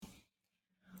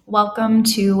Welcome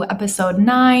to episode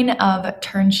 9 of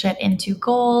Turn Shit into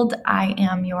Gold. I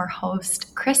am your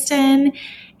host, Kristen,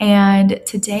 and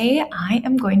today I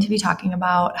am going to be talking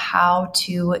about how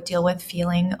to deal with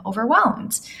feeling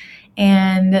overwhelmed.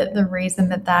 And the reason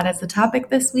that is the topic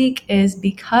this week is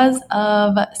because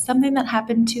of something that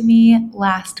happened to me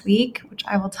last week, which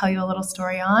I will tell you a little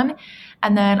story on.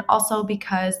 And then also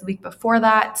because the week before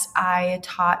that, I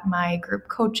taught my group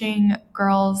coaching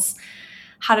girls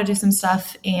how to do some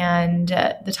stuff, and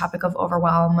the topic of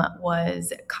overwhelm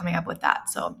was coming up with that.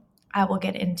 So I will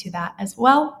get into that as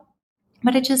well.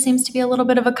 But it just seems to be a little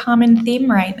bit of a common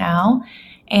theme right now.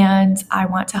 And I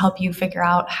want to help you figure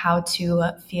out how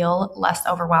to feel less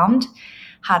overwhelmed,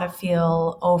 how to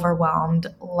feel overwhelmed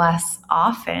less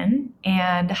often,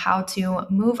 and how to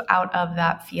move out of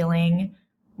that feeling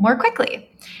more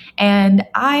quickly. And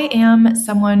I am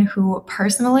someone who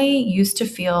personally used to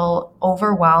feel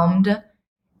overwhelmed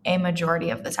a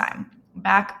majority of the time.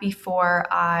 Back before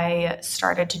I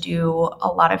started to do a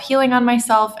lot of healing on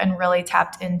myself and really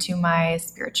tapped into my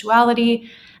spirituality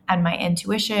and my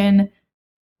intuition,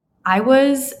 I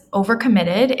was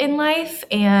overcommitted in life.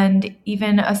 And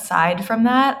even aside from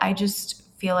that, I just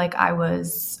feel like I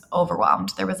was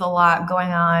overwhelmed. There was a lot going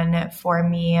on for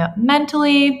me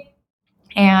mentally,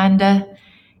 and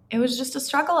it was just a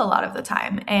struggle a lot of the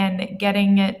time, and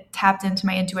getting it tapped into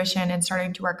my intuition and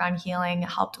starting to work on healing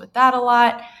helped with that a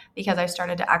lot because I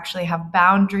started to actually have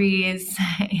boundaries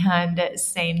and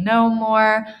say no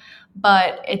more.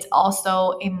 But it's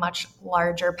also a much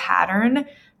larger pattern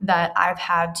that I've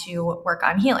had to work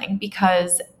on healing,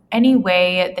 because any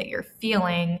way that you're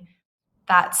feeling,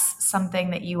 that's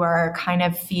something that you are kind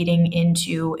of feeding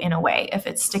into in a way. If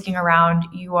it's sticking around,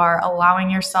 you are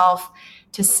allowing yourself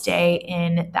to stay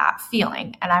in that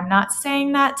feeling. And I'm not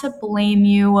saying that to blame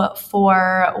you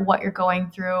for what you're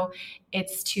going through.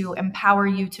 It's to empower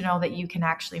you to know that you can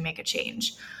actually make a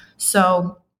change.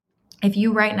 So if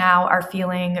you right now are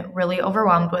feeling really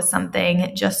overwhelmed with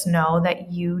something, just know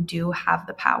that you do have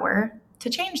the power to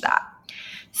change that.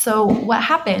 So what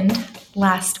happened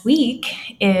last week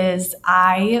is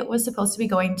I was supposed to be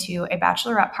going to a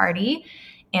bachelorette party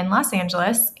in Los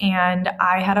Angeles, and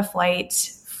I had a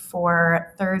flight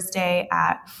for Thursday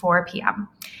at 4 p.m.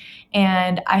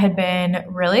 And I had been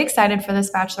really excited for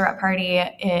this bachelorette party.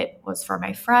 It was for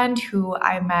my friend who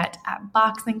I met at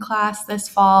boxing class this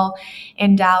fall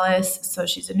in Dallas. So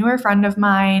she's a newer friend of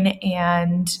mine,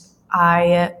 and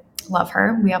I love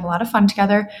her. We have a lot of fun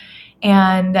together.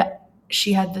 And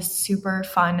she had this super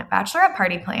fun bachelorette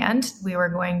party planned. We were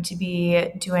going to be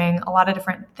doing a lot of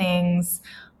different things,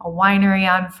 a winery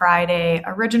on Friday.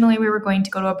 Originally, we were going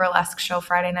to go to a burlesque show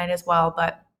Friday night as well,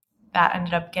 but that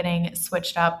ended up getting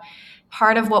switched up.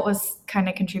 Part of what was kind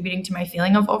of contributing to my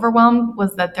feeling of overwhelmed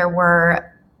was that there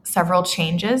were several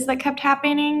changes that kept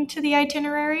happening to the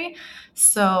itinerary.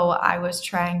 So I was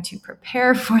trying to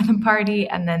prepare for the party,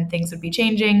 and then things would be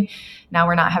changing. Now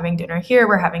we're not having dinner here,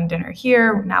 we're having dinner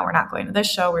here. Now we're not going to this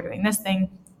show, we're doing this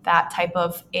thing, that type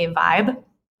of a vibe.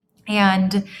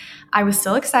 And I was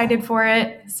still excited for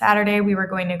it. Saturday, we were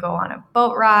going to go on a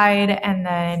boat ride and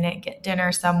then get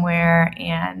dinner somewhere.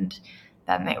 And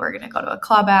then they were going to go to a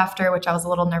club after, which I was a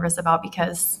little nervous about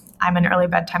because I'm an early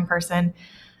bedtime person.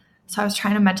 So I was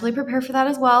trying to mentally prepare for that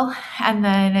as well. And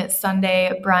then it's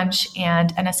Sunday, brunch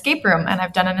and an escape room. And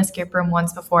I've done an escape room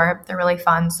once before. They're really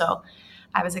fun. So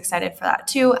I was excited for that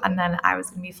too. And then I was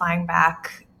going to be flying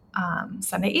back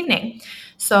Sunday evening.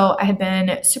 So I had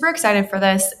been super excited for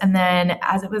this. And then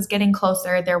as it was getting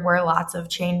closer, there were lots of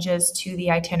changes to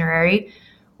the itinerary,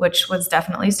 which was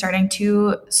definitely starting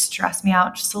to stress me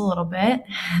out just a little bit.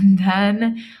 And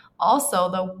then also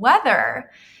the weather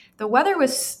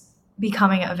was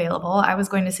becoming available. I was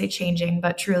going to say changing,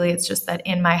 but truly it's just that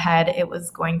in my head, it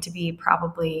was going to be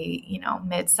probably,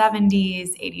 mid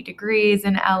 70s, 80 degrees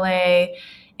in LA.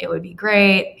 It would be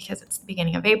great because it's the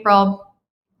beginning of April.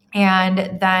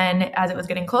 And then as it was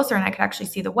getting closer and I could actually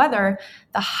see the weather,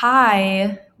 the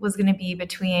high was going to be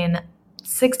between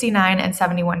 69 and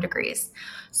 71 degrees.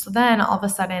 So then all of a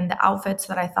sudden, the outfits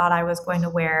that I thought I was going to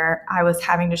wear, I was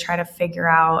having to try to figure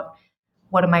out,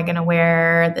 what am I going to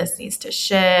wear? This needs to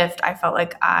shift. I felt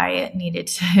like I needed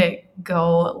to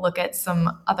go look at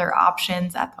some other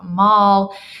options at the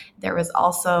mall. There was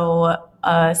also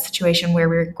a situation where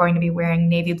we were going to be wearing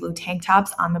navy blue tank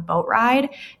tops on the boat ride,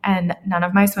 and none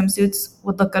of my swimsuits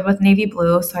would look good with navy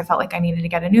blue. So I felt like I needed to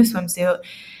get a new swimsuit.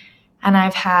 And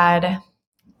I've had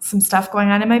some stuff going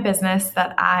on in my business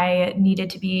that I needed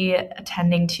to be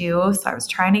attending to. So I was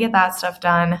trying to get that stuff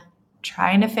done,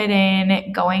 trying to fit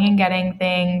in, going and getting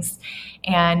things,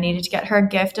 and needed to get her a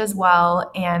gift as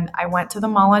well. And I went to the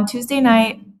mall on Tuesday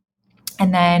night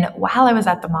And then while I was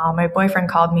at the mall, my boyfriend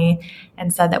called me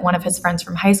and said that one of his friends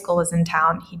from high school was in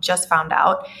town. He just found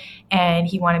out, and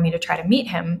he wanted me to try to meet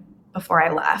him before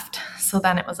I left. So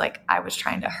then it was like I was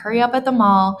trying to hurry up at the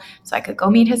mall so I could go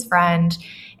meet his friend,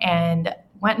 and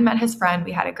went and met his friend.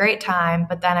 We had a great time,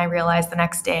 but then I realized the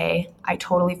next day I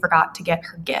totally forgot to get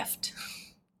her gift.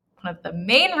 One of the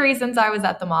main reasons I was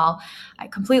at the mall, I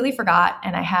completely forgot,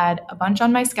 and I had a bunch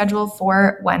on my schedule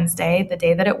for Wednesday, the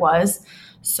day that it was.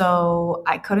 So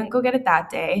I couldn't go get it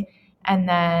that day. And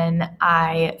then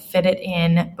I fit it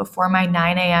in before my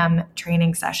 9 a.m.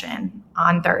 training session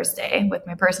on Thursday with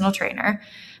my personal trainer,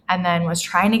 and then was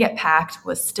trying to get packed,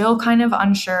 was still kind of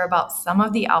unsure about some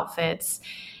of the outfits.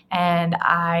 And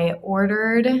I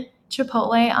ordered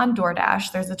Chipotle on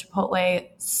DoorDash. There's a Chipotle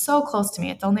so close to me.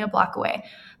 It's only a block away.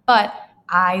 But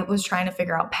I was trying to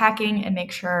figure out packing and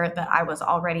make sure that I was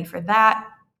all ready for that.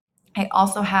 I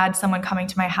also had someone coming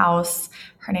to my house.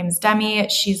 Her name's Demi.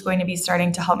 She's going to be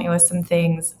starting to help me with some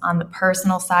things on the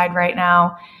personal side right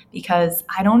now, because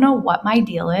I don't know what my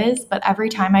deal is, but every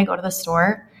time I go to the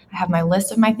store, I have my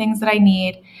list of my things that I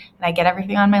need, and I get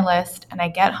everything on my list, and I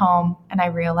get home and I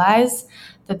realize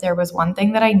that there was one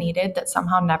thing that I needed that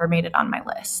somehow never made it on my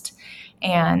list.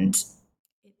 And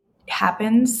it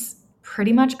happens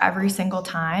pretty much every single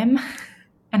time.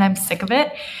 And I'm sick of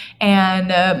it. And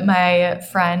my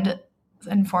friend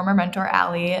and former mentor,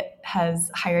 Allie, has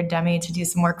hired Demi to do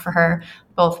some work for her,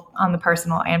 both on the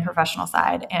personal and professional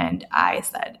side. And I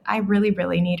said, I really,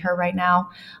 really need her right now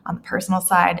on the personal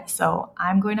side. So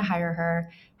I'm going to hire her,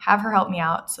 have her help me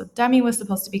out. So Demi was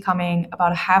supposed to be coming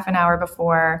about a half an hour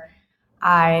before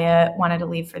I wanted to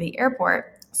leave for the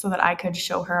airport so that I could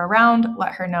show her around,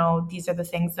 let her know these are the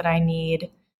things that I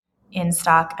need in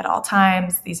stock at all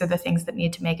times. These are the things that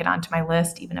need to make it onto my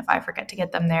list, even if I forget to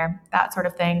get them there, that sort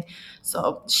of thing.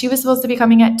 So she was supposed to be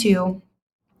coming at 2.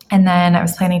 And then I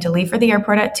was planning to leave for the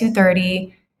airport at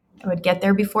 2:30. I would get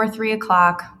there before 3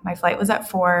 o'clock. My flight was at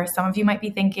 4. Some of you might be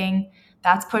thinking,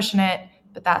 that's pushing it,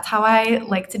 but that's how I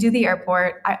like to do the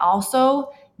airport. I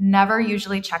also never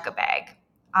usually check a bag.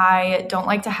 I don't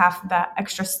like to have that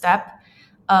extra step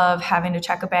of having to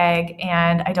check a bag,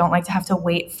 and I don't like to have to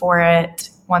wait for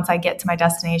it once I get to my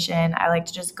destination. I like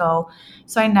to just go.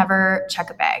 So I never check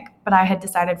a bag. But I had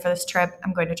decided for this trip,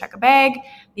 I'm going to check a bag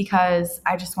because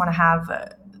I just want to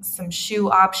have some shoe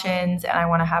options, and I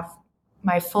want to have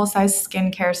my full-size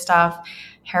skincare stuff,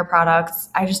 hair products.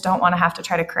 I just don't want to have to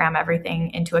try to cram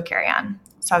everything into a carry-on.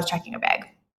 So I was checking a bag.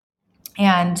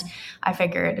 And I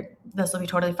figured this will be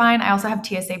totally fine. I also have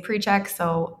TSA pre-check,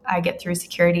 so I get through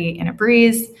security in a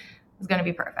breeze. It's going to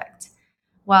be perfect.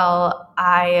 Well,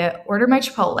 I ordered my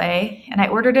Chipotle, and I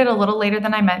ordered it a little later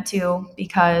than I meant to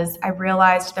because I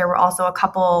realized there were also a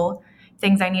couple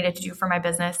things I needed to do for my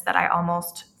business that I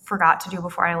almost forgot to do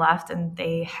before I left, and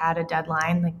they had a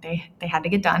deadline, like they had to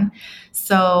get done.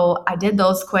 So I did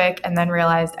those quick and then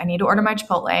realized I need to order my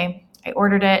Chipotle. I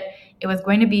ordered it. It was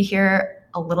going to be here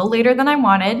a little later than I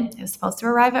wanted. It was supposed to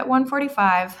arrive at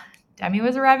 1:45. Demi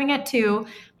was arriving at 2.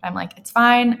 But I'm like, it's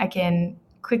fine. I can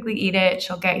quickly eat it.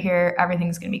 She'll get here.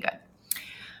 Everything's going to be good.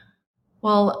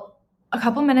 Well, a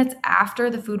couple minutes after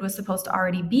the food was supposed to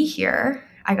already be here,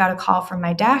 I got a call from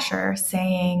my dasher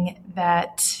saying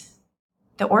that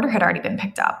the order had already been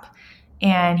picked up.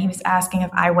 And he was asking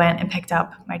if I went and picked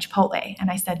up my Chipotle.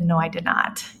 And I said, no, I did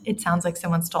not. It sounds like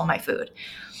someone stole my food.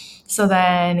 So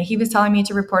then he was telling me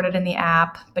to report it in the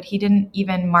app, but he didn't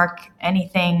even mark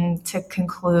anything to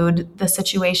conclude the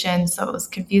situation. So it was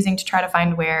confusing to try to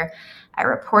find where. I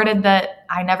reported that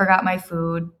I never got my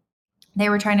food. They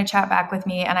were trying to chat back with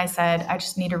me, and I said, I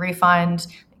just need a refund.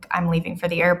 I'm leaving for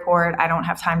the airport. I don't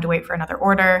have time to wait for another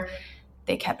order.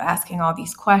 They kept asking all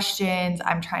these questions.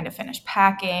 I'm trying to finish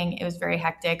packing. It was very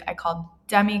hectic. I called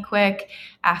Demi quick,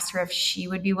 asked her if she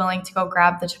would be willing to go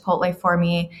grab the Chipotle for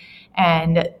me,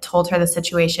 and told her the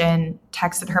situation,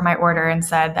 texted her my order, and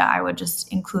said that I would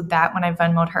just include that when I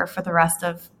Venmoed her for the rest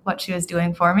of what she was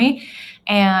doing for me.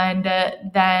 And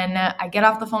then I get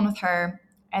off the phone with her,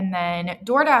 and then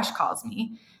DoorDash calls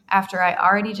me after I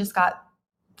already just got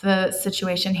the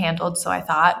situation handled. So I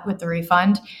thought with the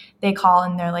refund, they call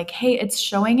and they're like, hey, it's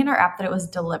showing in our app that it was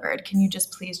delivered. Can you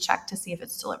just please check to see if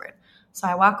it's delivered? So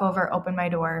I walk over, open my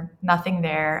door, nothing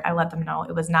there. I let them know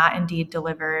it was not indeed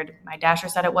delivered. My dasher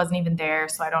said it wasn't even there,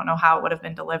 so I don't know how it would have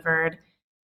been delivered.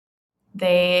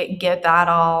 They get that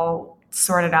all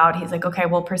sorted out. He's like, okay,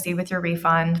 we'll proceed with your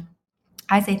refund.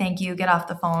 I say thank you, get off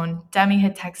the phone. Demi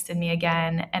had texted me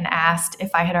again and asked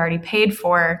if I had already paid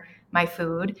for my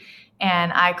food.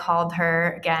 And I called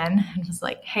her again and was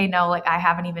like, hey, no, like I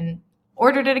haven't even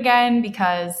ordered it again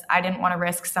because I didn't want to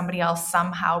risk somebody else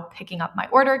somehow picking up my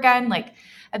order again. Like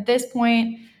at this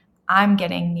point, I'm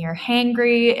getting near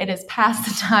hangry. It is past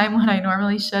the time when I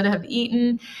normally should have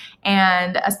eaten.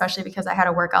 And especially because I had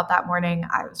a workout that morning,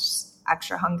 I was just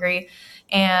extra hungry.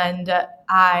 And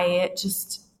I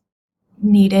just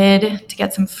needed to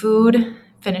get some food,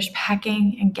 finish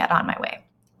packing, and get on my way.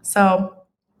 So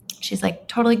she's like,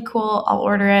 totally cool, I'll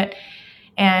order it.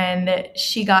 And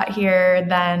she got here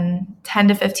then 10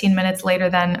 to 15 minutes later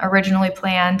than originally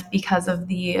planned because of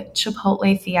the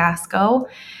Chipotle fiasco.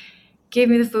 Gave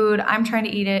me the food. I'm trying to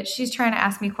eat it. She's trying to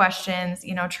ask me questions,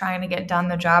 trying to get done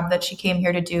the job that she came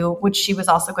here to do, which she was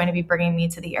also going to be bringing me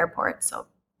to the airport. So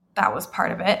that was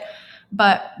part of it.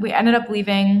 But we ended up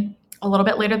leaving a little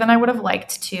bit later than I would have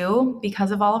liked to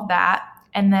because of all of that.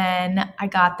 And then I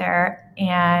got there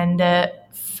and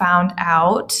found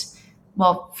out,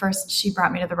 well, first she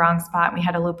brought me to the wrong spot and we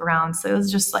had to loop around. So it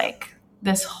was just like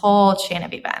this whole chain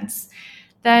of events.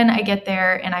 Then I get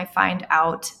there and I find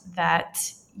out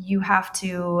that you have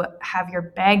to have your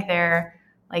bag there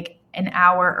like an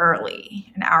hour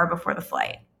early, an hour before the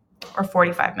flight, or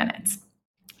 45 minutes.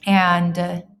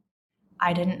 And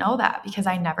I didn't know that because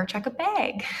I never check a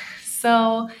bag.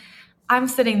 So I'm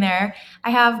sitting there.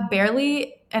 I have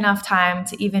barely enough time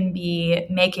to even be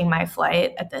making my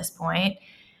flight at this point.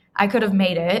 I could have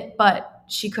made it, but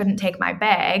she couldn't take my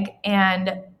bag.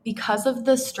 And because of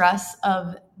the stress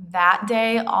of that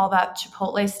day, all that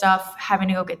Chipotle stuff, having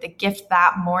to go get the gift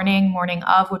that morning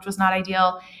of, which was not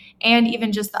ideal, and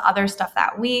even just the other stuff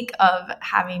that week of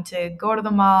having to go to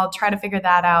the mall, try to figure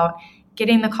that out,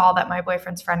 getting the call that my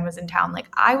boyfriend's friend was in town. Like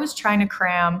I was trying to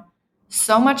cram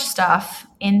so much stuff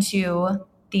into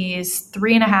these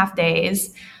 3.5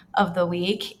 days of the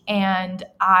week. And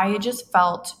I just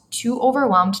felt too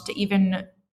overwhelmed to even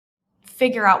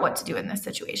figure out what to do in this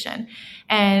situation.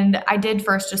 And I did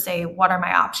first just say, what are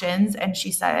my options? And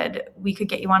she said, we could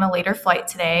get you on a later flight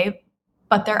today,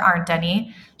 but there aren't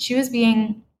any. She was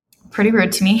being pretty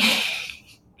rude to me,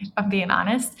 if I'm being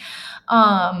honest.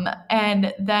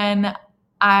 And then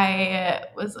I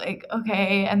was like,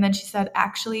 okay. And then she said,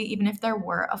 actually, even if there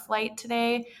were a flight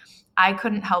today, I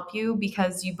couldn't help you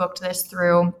because you booked this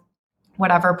through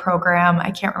whatever program.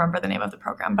 I can't remember the name of the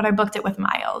program, but I booked it with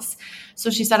miles. So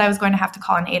she said I was going to have to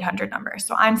call an 800 number.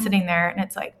 So I'm sitting there and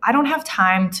it's like, I don't have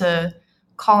time to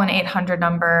call an 800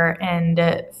 number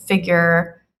and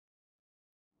figure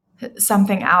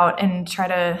something out and try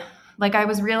to, like, I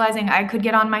was realizing I could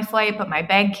get on my flight, but my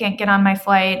bag can't get on my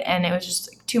flight. And it was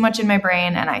just too much in my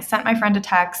brain. And I sent my friend a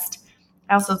text.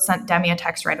 I also sent Demi a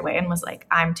text right away and was like,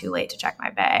 I'm too late to check my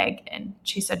bag. And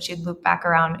she said she'd loop back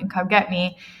around and come get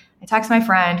me. I text my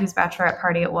friend whose bachelorette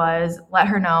party it was, let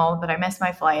her know that I missed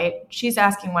my flight. She's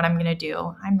asking what I'm going to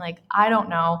do. I'm like, I don't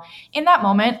know. In that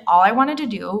moment, all I wanted to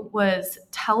do was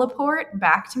teleport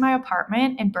back to my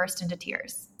apartment and burst into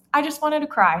tears. I just wanted to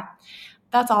cry.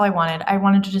 That's all I wanted. I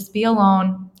wanted to just be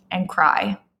alone and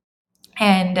cry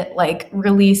and like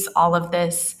release all of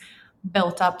this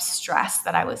built up stress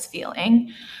that I was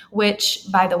feeling, which,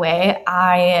 by the way,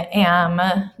 I am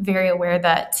very aware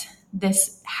that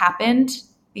this happened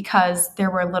because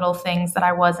there were little things that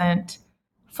I wasn't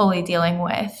fully dealing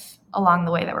with along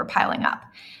the way that were piling up.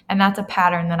 And that's a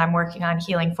pattern that I'm working on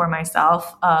healing for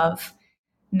myself of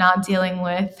not dealing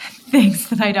with things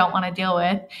that I don't want to deal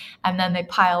with. And then they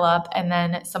pile up. And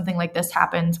then something like this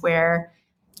happens where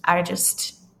I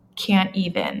just can't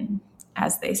even,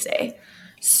 as they say.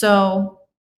 So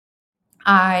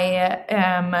I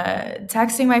am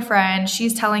texting my friend.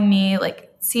 She's telling me, like,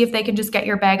 see if they can just get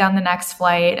your bag on the next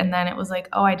flight. And then it was like,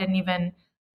 oh, I didn't even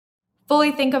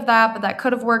fully think of that, but that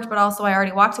could have worked. But also I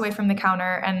already walked away from the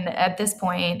counter. And at this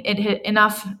point,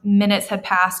 enough minutes had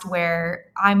passed where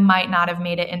I might not have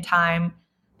made it in time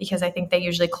because I think they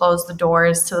usually close the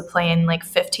doors to the plane like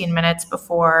 15 minutes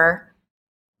before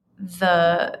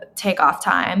the takeoff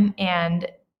time.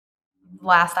 And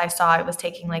last I saw, it was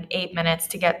taking like 8 minutes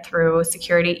to get through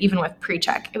security, even with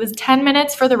pre-check. It was 10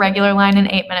 minutes for the regular line and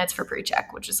 8 minutes for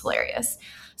pre-check, which is hilarious.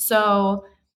 So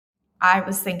I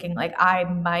was thinking like, I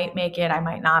might make it, I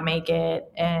might not make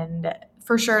it. And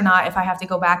for sure not if I have to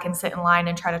go back and sit in line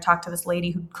and try to talk to this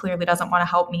lady who clearly doesn't want to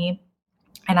help me.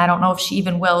 And I don't know if she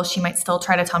even will. She might still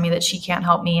try to tell me that she can't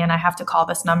help me and I have to call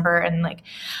this number. And like,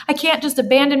 I can't just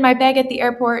abandon my bag at the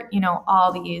airport.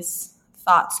 All these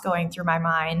thoughts going through my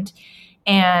mind.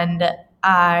 And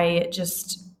I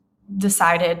just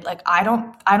decided like, I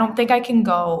don't think I can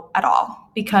go at all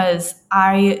because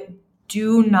I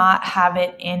do not have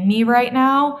it in me right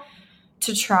now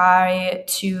to try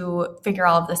to figure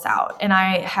all of this out. And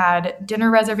I had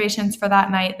dinner reservations for that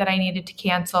night that I needed to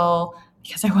cancel.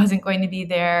 because I wasn't going to be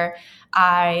there.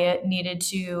 I needed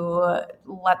to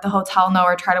let the hotel know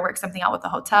or try to work something out with the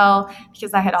hotel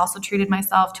because I had also treated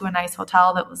myself to a nice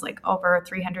hotel that was like over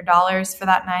 $300 for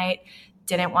that night.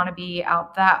 Didn't want to be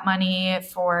out that money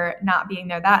for not being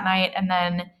there that night. And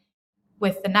then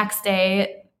with the next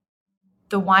day,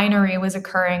 the winery was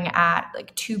occurring at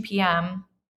like 2 p.m.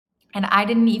 And I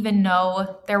didn't even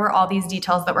know there were all these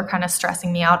details that were kind of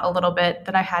stressing me out a little bit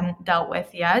that I hadn't dealt with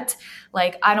yet.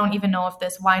 Like, I don't even know if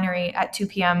this winery at 2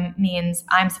 p.m. means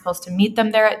I'm supposed to meet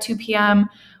them there at 2 p.m.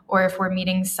 or if we're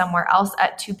meeting somewhere else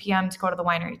at 2 p.m. to go to the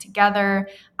winery together.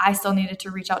 I still needed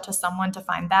to reach out to someone to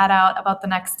find that out about the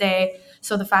next day.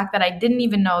 So the fact that I didn't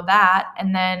even know that,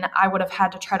 and then I would have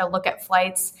had to try to look at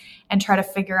flights and try to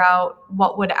figure out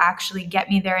what would actually get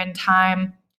me there in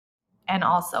time. And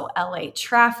also LA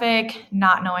traffic,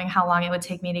 not knowing how long it would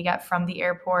take me to get from the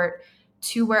airport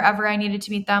to wherever I needed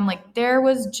to meet them. Like, there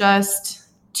was just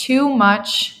too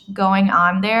much going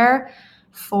on there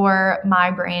for my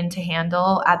brain to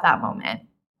handle at that moment.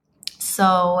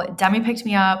 So Demi picked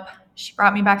me up. She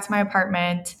brought me back to my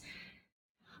apartment.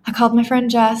 I called my friend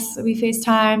Jess. We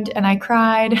FaceTimed and I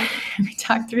cried. We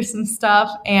talked through some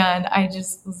stuff. And I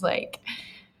just was like,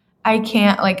 I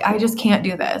just can't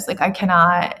do this. Like, I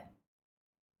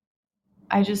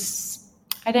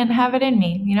didn't have it in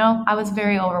me. I was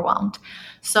very overwhelmed.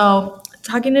 So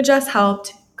talking to Jess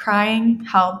helped, crying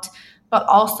helped, but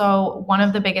also one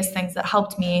of the biggest things that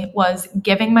helped me was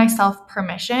giving myself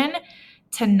permission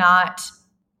to not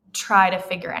try to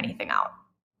figure anything out.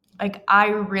 Like, I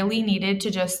really needed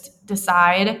to just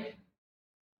decide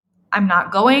I'm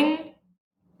not going,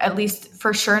 at least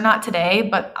for sure not today,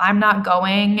 but I'm not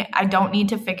going. I don't need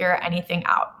to figure anything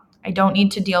out. I don't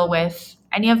need to deal with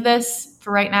any of this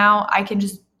for right now. I can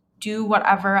just do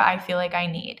whatever I feel like I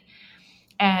need.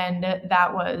 And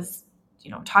that was,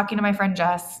 talking to my friend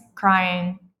Jess,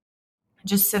 crying,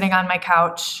 just sitting on my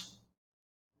couch,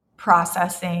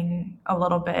 processing a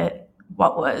little bit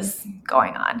what was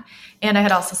going on. And I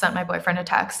had also sent my boyfriend a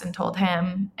text and told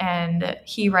him, and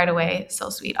he right away, so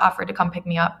sweet, offered to come pick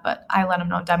me up, but I let him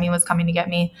know Demi was coming to get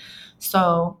me.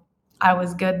 So I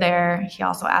was good there. He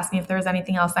also asked me if there was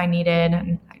anything else I needed,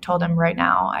 and I told him right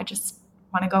now, I just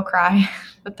want to go cry,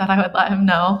 but that I would let him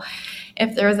know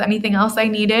if there was anything else I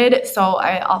needed. So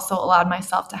I also allowed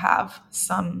myself to have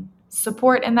some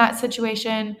support in that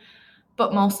situation,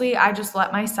 but mostly I just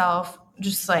let myself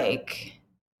just like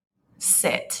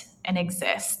sit and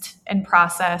exist and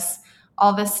process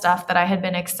all this stuff that I had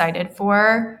been excited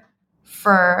for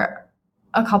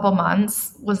a couple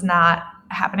months was not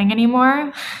happening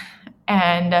anymore.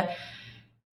 And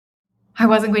I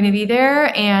wasn't going to be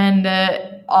there. And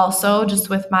also just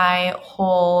with my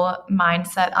whole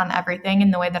mindset on everything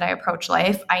and the way that I approach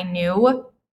life, I knew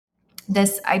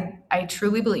this, I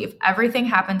truly believe everything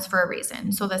happens for a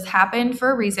reason. So this happened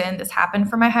for a reason. This happened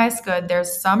for my highest good.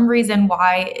 There's some reason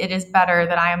why it is better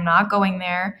that I am not going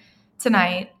there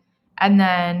tonight. And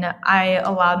then I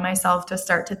allowed myself to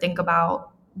start to think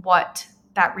about what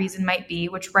that reason might be,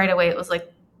 which right away it was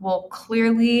like, well,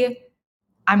 clearly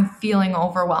I'm feeling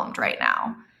overwhelmed right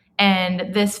now.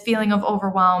 And this feeling of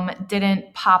overwhelm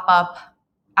didn't pop up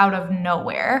out of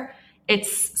nowhere.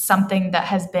 It's something that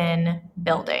has been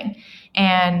building.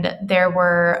 And there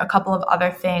were a couple of other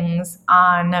things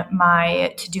on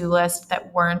my to-do list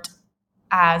that weren't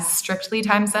as strictly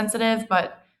time sensitive,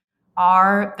 but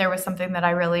there was something that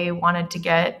I really wanted to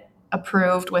get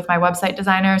approved with my website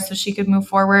designer so she could move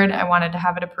forward. I wanted to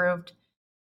have it approved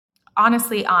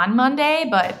honestly on Monday,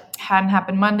 but hadn't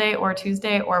happened Monday or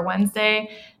Tuesday or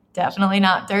Wednesday, definitely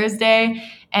not Thursday.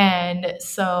 And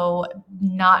so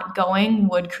not going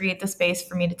would create the space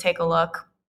for me to take a look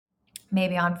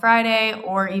maybe on Friday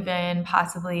or even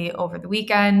possibly over the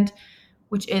weekend,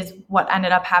 which is what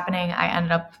ended up happening. I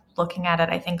ended up looking at it,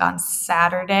 I think, on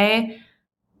Saturday,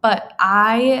 but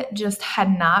I just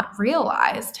had not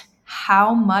realized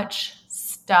how much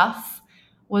stuff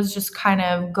was just kind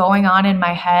of going on in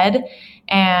my head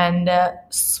and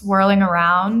swirling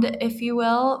around, if you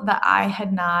will, that I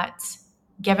had not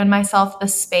given myself the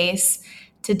space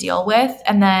to deal with.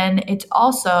 And then it's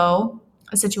also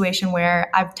a situation where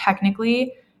I've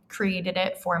technically created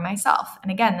it for myself.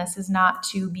 And again, this is not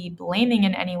to be blaming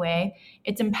in any way.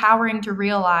 It's empowering to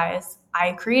realize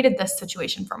I created this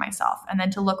situation for myself, and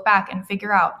then to look back and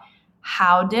figure out,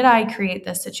 how did I create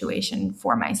this situation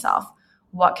for myself?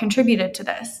 What contributed to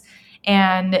this?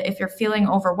 And if you're feeling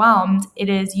overwhelmed, it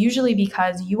is usually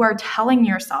because you are telling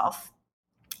yourself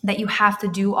that you have to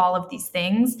do all of these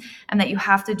things and that you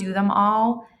have to do them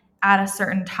all at a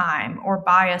certain time or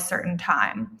by a certain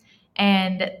time.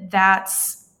 And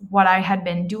that's what I had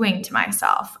been doing to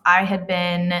myself. I had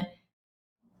been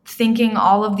thinking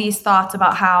all of these thoughts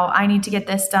about how I need to get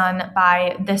this done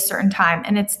by this certain time.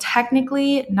 And it's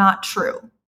technically not true.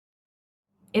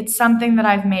 It's something that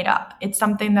I've made up. It's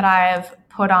something that I've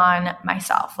put on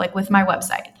myself, like with my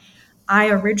website. I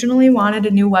originally wanted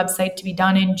a new website to be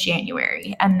done in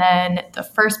January. And then the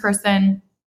first person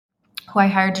who I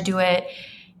hired to do it,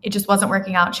 it just wasn't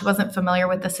working out. She wasn't familiar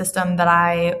with the system that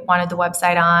I wanted the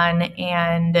website on,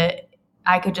 and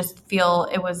I could just feel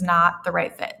it was not the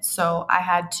right fit. So I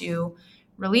had to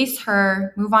release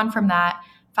her, move on from that,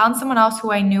 found someone else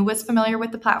who I knew was familiar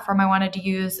with the platform I wanted to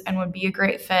use and would be a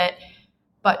great fit,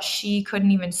 but she couldn't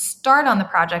even start on the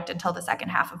project until the second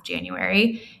half of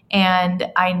January.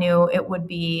 And I knew it would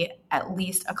be at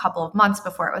least a couple of months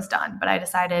before it was done. But I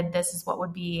decided this is what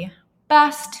would be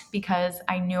best because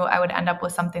I knew I would end up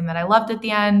with something that I loved at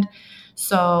the end.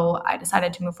 So I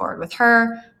decided to move forward with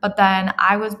her. But then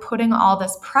I was putting all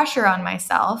this pressure on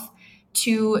myself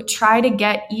to try to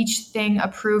get each thing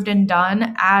approved and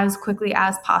done as quickly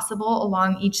as possible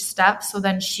along each step so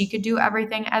then she could do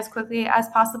everything as quickly as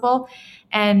possible.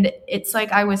 And it's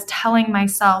like I was telling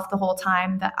myself the whole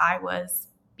time that I was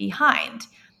behind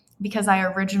because I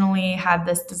originally had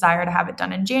this desire to have it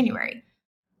done in January.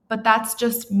 But that's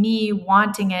just me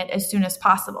wanting it as soon as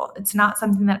possible. It's not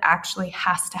something that actually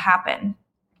has to happen.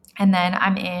 And then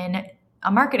I'm in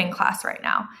a marketing class right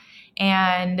now.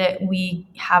 And we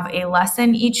have a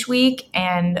lesson each week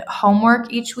and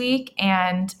homework each week.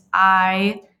 And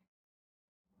I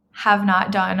have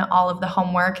not done all of the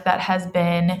homework that has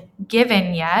been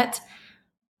given yet,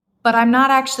 but I'm not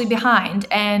actually behind.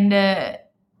 And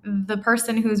the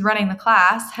person who's running the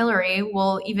class, Hillary,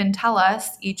 will even tell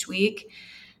us each week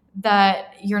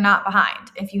that you're not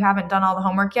behind. If you haven't done all the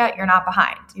homework yet, you're not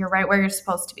behind. You're right where you're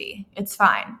supposed to be. It's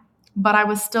fine. But I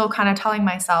was still kind of telling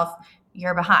myself,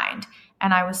 you're behind.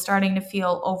 And I was starting to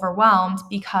feel overwhelmed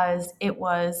because it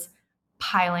was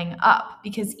piling up.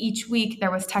 Because each week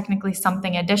there was technically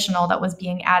something additional that was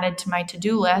being added to my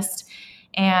to-do list.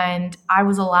 And I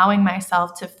was allowing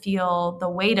myself to feel the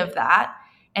weight of that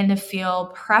and to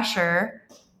feel pressure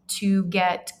to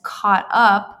get caught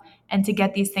up and to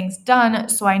get these things done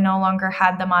so I no longer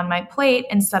had them on my plate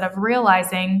instead of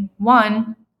realizing,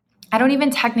 one, I don't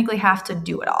even technically have to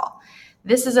do it all.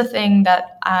 This is a thing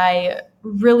that I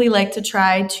really like to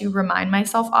try to remind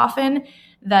myself often,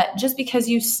 that just because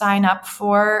you sign up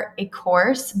for a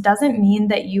course doesn't mean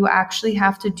that you actually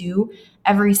have to do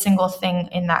every single thing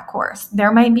in that course.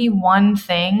 There might be one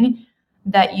thing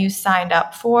that you signed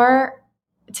up for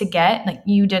to get, like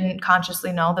you didn't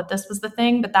consciously know that this was the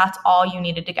thing, but that's all you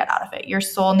needed to get out of it. Your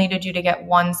soul needed you to get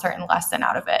one certain lesson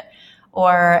out of it,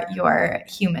 or your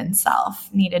human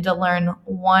self needed to learn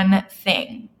one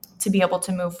thing to be able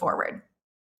to move forward.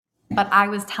 But I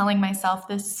was telling myself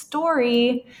this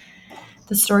story.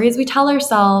 The stories we tell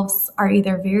ourselves are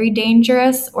either very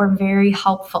dangerous or very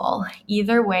helpful.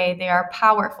 Either way, they are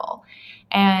powerful.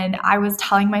 And I was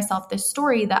telling myself this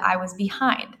story that I was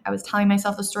behind. I was telling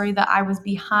myself the story that I was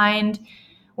behind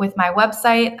with my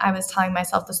website. I was telling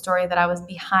myself the story that I was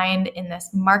behind in this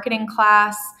marketing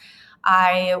class.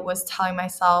 I was telling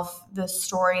myself the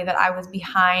story that I was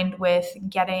behind with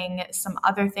getting some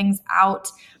other things out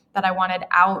that I wanted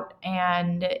out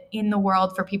and in the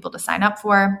world for people to sign up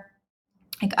for.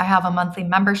 Like I have a monthly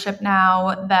membership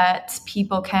now that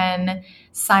people can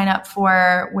sign up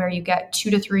for, where you get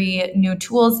 2 to 3 new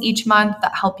tools each month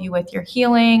that help you with your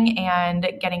healing and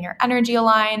getting your energy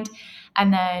aligned.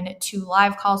 And then 2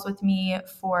 live calls with me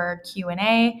for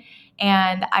Q&A.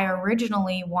 And I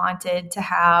originally wanted to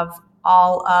have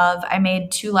I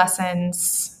made 2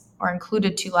 lessons or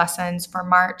included 2 lessons for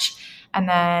March. And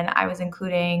then I was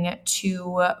including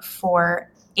 2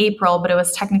 for April, but it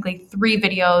was technically 3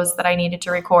 videos that I needed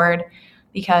to record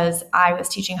because I was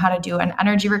teaching how to do an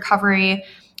energy recovery.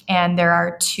 And there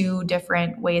are 2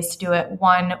 different ways to do it.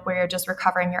 One where you're just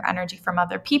recovering your energy from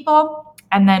other people,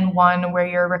 and then one where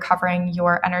you're recovering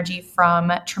your energy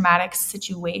from traumatic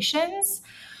situations.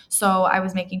 So I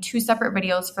was making 2 separate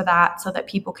videos for that so that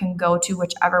people can go to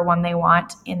whichever one they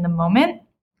want in the moment.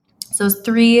 So it's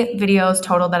 3 videos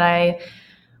total that I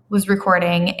was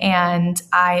recording, and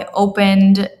I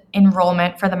opened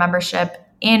enrollment for the membership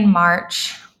in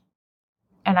March,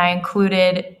 and I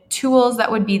included tools that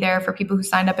would be there for people who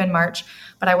signed up in March,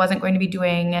 but I wasn't going to be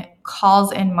doing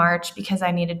calls in March because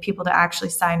I needed people to actually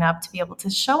sign up to be able to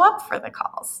show up for the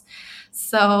calls.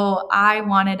 So I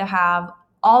wanted to have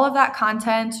all of that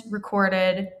content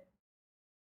recorded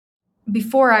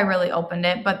before I really opened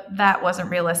it, but that wasn't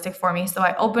realistic for me. So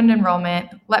I opened enrollment,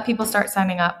 let people start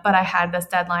signing up, but I had this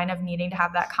deadline of needing to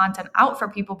have that content out for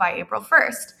people by April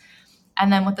 1st.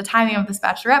 And then with the timing of this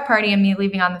bachelorette party and me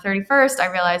leaving on the 31st,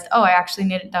 I realized, I actually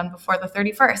need it done before the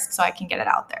 31st so I can get it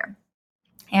out there.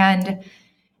 And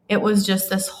it was just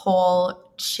this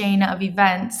whole chain of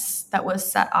events that was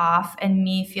set off, and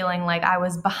me feeling like I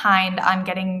was behind on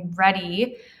getting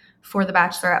ready for the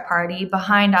bachelorette party,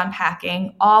 behind on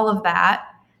packing, all of that,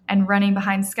 and running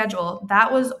behind schedule.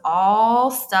 That was all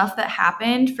stuff that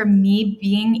happened from me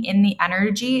being in the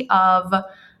energy of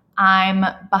I'm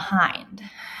behind.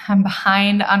 I'm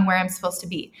behind on where I'm supposed to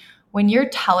be. When you're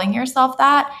telling yourself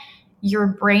that, your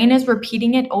brain is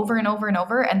repeating it over and over and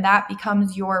over, and that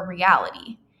becomes your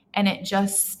reality. And it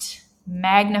just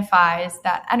magnifies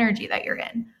that energy that you're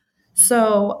in.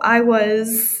 So I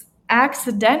was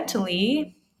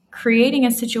accidentally creating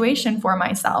a situation for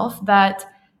myself that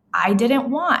I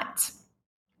didn't want.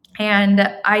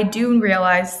 And I do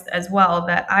realize as well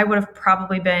that I would have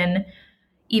probably been,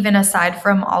 even aside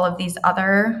from all of these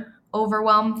other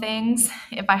overwhelm things,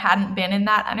 if I hadn't been in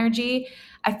that energy,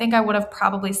 I think I would have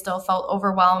probably still felt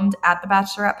overwhelmed at the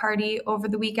bachelorette party over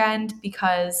the weekend,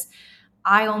 because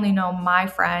I only know my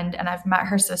friend and I've met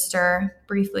her sister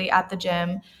briefly at the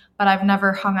gym, but I've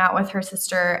never hung out with her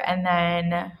sister. And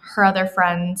then her other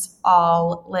friends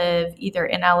all live either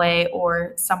in LA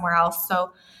or somewhere else.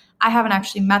 So I haven't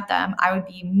actually met them. I would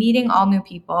be meeting all new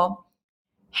people,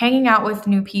 hanging out with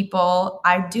new people.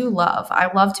 I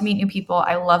love to meet new people.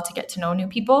 I love to get to know new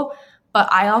people,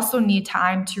 but I also need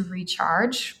time to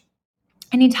recharge.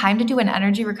 I need time to do an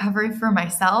energy recovery for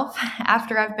myself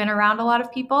after I've been around a lot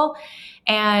of people.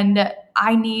 And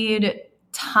I need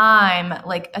time,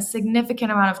 like a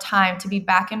significant amount of time, to be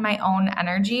back in my own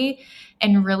energy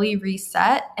and really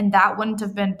reset. And that wouldn't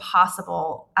have been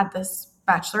possible at this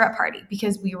bachelorette party,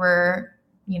 because we were,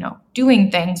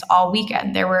 doing things all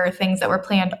weekend. There were things that were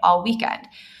planned all weekend.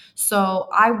 So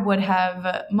I would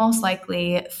have most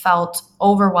likely felt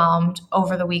overwhelmed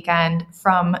over the weekend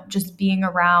from just being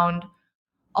around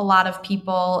a lot of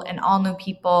people and all new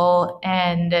people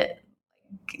and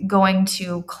going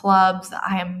to clubs.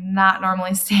 I am not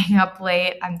normally staying up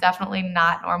late. I'm definitely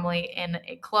not normally in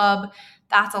a club.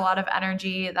 That's a lot of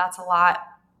energy. That's a lot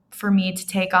for me to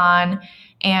take on.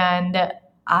 And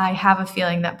I have a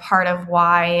feeling that part of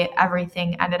why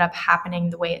everything ended up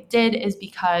happening the way it did is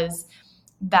because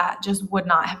that just would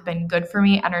not have been good for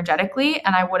me energetically.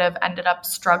 And I would have ended up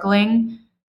struggling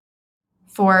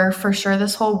for sure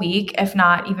this whole week, if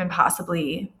not even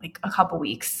possibly like a couple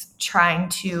weeks, trying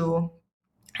to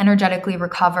energetically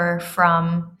recover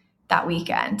from that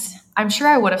weekend. I'm sure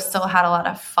I would have still had a lot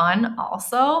of fun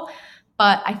also,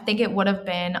 but I think it would have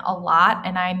been a lot,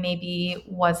 and I maybe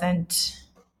wasn't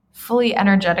fully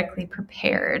energetically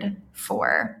prepared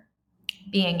for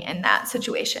being in that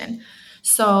situation.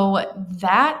 So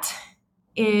that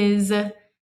is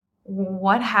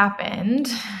what happened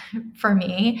for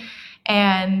me.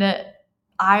 And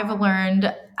I've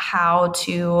learned how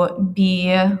to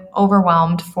be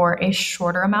overwhelmed for a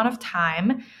shorter amount of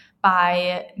time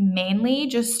by mainly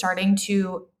just starting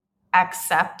to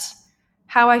accept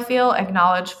how I feel,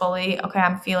 acknowledge fully, okay,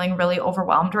 I'm feeling really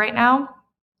overwhelmed right now,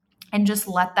 and just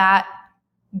let that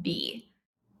be.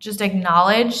 Just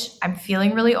acknowledge I'm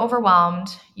feeling really overwhelmed.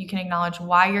 You can acknowledge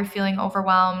why you're feeling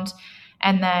overwhelmed.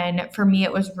 And then for me,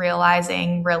 it was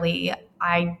realizing really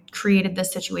I created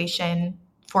this situation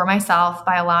for myself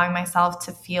by allowing myself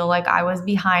to feel like I was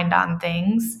behind on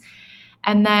things.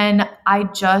 And then I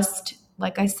just,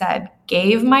 like I said,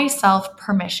 gave myself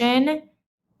permission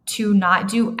to not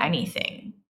do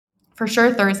anything. For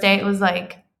sure, Thursday, it was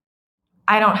like,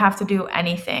 I don't have to do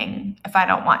anything if I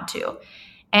don't want to.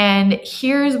 And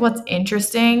here's what's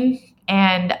interesting,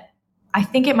 and I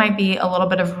think it might be a little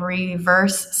bit of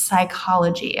reverse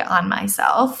psychology on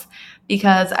myself,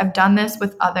 because I've done this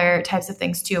with other types of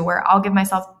things too, where I'll give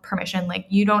myself permission, like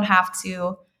you don't have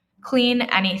to clean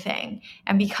anything.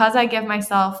 And because I give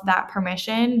myself that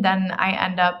permission, then I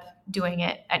end up doing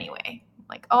it anyway.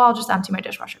 Like, I'll just empty my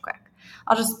dishwasher quick.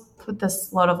 I'll just put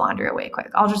this load of laundry away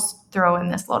quick. I'll just throw in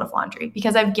this load of laundry,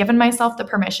 because I've given myself the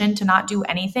permission to not do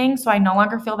anything. So I no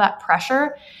longer feel that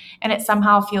pressure, and it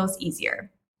somehow feels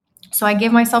easier. So I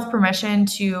gave myself permission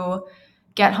to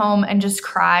get home and just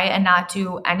cry and not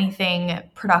do anything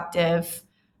productive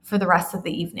for the rest of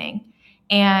the evening.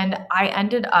 And I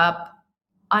ended up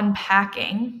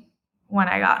unpacking when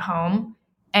I got home.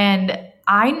 And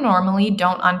I normally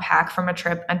don't unpack from a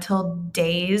trip until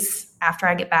days after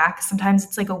I get back. Sometimes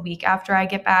it's like a week after I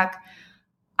get back.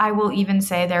 I will even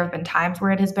say there have been times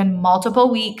where it has been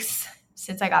multiple weeks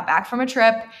since I got back from a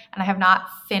trip, and I have not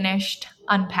finished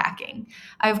unpacking.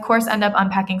 I, of course, end up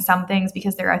unpacking some things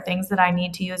because there are things that I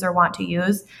need to use or want to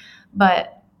use,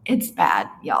 but it's bad,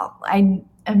 y'all. I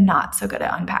am not so good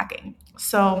at unpacking.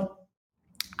 So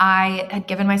I had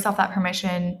given myself that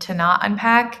permission to not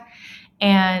unpack,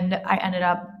 and I ended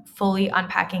up fully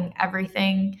unpacking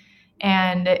everything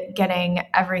and getting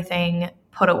everything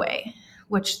put away,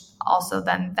 which also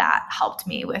then that helped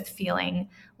me with feeling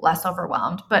less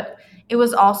overwhelmed. But it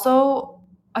was also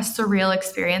a surreal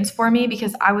experience for me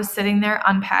because I was sitting there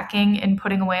unpacking and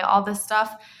putting away all this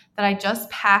stuff that I just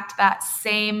packed that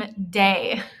same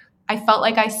day. I felt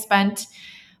like I spent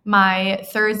my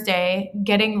Thursday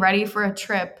getting ready for a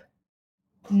trip,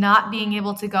 not being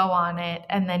able to go on it,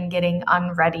 and then getting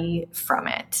unready from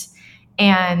it.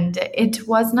 And it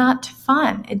was not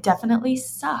fun. It definitely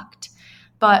sucked.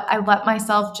 But I let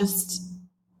myself just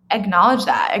acknowledge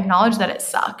that it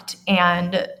sucked,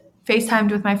 and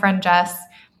FaceTimed with my friend Jess.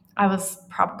 I was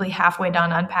probably halfway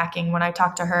done unpacking when I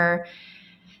talked to her,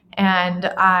 and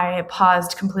I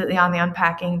paused completely on the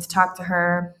unpacking to talk to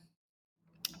her,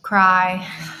 cry,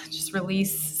 just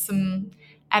release some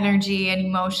energy and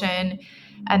emotion.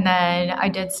 And then I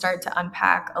did start to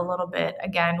unpack a little bit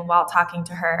again while talking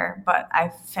to her, but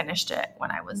I finished it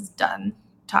when I was done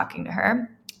talking to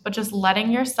her. But just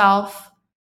letting yourself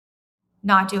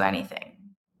not do anything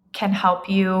can help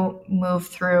you move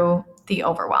through the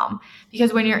overwhelm.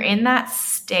 Because when you're in that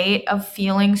state of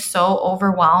feeling so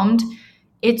overwhelmed,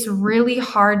 it's really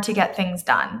hard to get things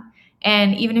done.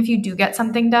 And even if you do get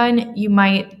something done, you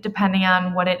might, depending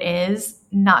on what it is,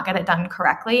 not get it done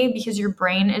correctly because your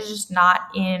brain is just not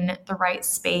in the right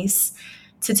space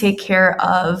to take care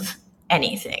of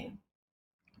anything.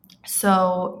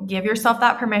 So give yourself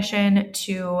that permission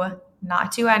to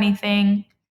not do anything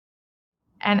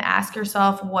and ask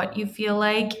yourself what you feel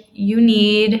like you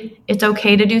need. It's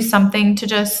okay to do something to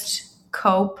just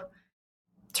cope.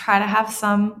 Try to have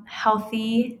some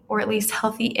healthy or at least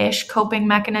healthy-ish coping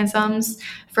mechanisms.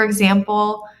 For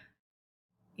example,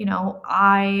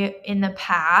 I in the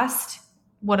past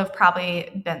would have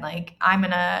probably been like, I'm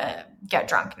going to get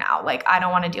drunk now. Like, I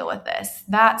don't want to deal with this.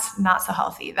 That's not so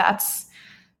healthy. That's,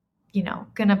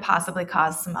 going to possibly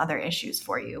cause some other issues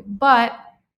for you. But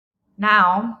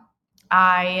now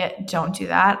I don't do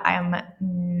that. I am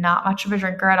not much of a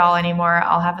drinker at all anymore.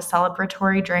 I'll have a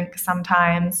celebratory drink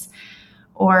sometimes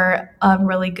or a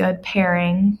really good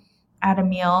pairing at a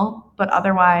meal, but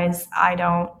otherwise I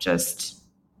don't just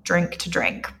drink to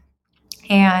drink.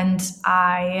 And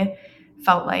I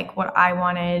felt like what I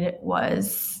wanted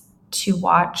was to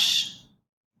watch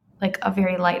like a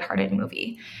very lighthearted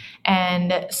movie.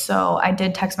 And so I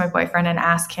did text my boyfriend and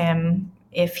ask him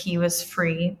if he was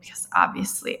free because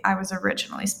obviously I was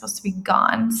originally supposed to be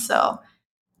gone. So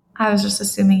I was just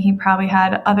assuming he probably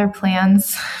had other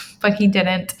plans, but he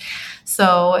didn't.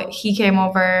 So he came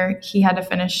over. He had to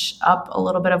finish up a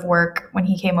little bit of work when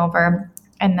he came over.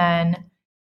 And then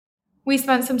we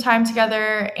spent some time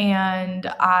together, and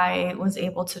I was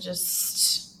able to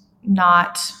just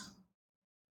not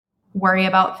worry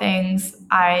about things.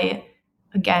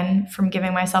 Again, from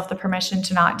giving myself the permission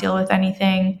to not deal with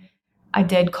anything, I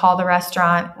did call the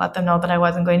restaurant, let them know that I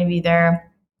wasn't going to be there.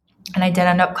 And I did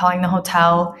end up calling the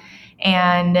hotel,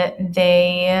 and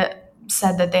they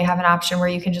said that they have an option where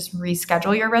you can just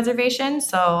reschedule your reservation.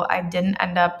 So I didn't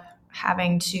end up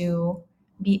having to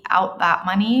be out that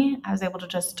money. I was able to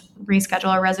just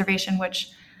reschedule a reservation, which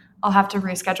I'll have to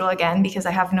reschedule again because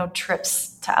I have no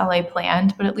trips to LA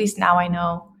planned. But at least now I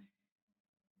know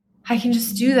I can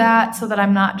just do that so that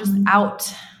I'm not just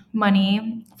out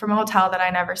money from a hotel that I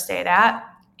never stayed at.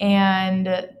 And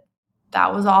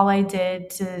that was all I did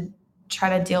to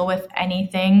try to deal with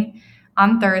anything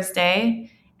on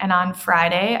Thursday. And on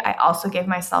Friday, I also gave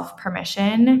myself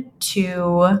permission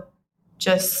to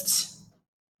just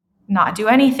not do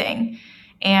anything.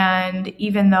 And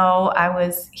even though I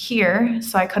was here,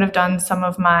 so I could have done some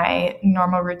of my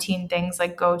normal routine things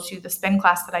like go to the spin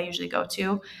class that I usually go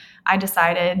to, I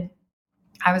decided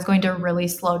I was going to really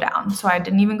slow down. So I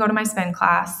didn't even go to my spin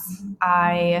class.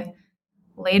 I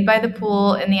laid by the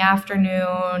pool in the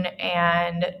afternoon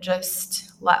and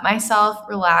just let myself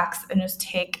relax and just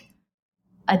take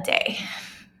a day.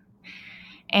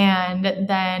 And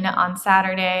then on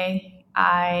Saturday,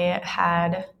 I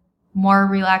had more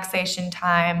relaxation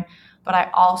time, but I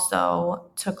also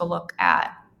took a look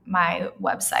at my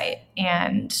website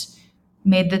and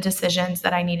made the decisions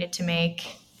that I needed to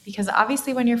make. Because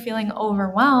obviously when you're feeling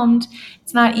overwhelmed,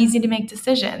 it's not easy to make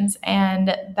decisions.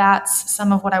 And that's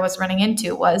some of what I was running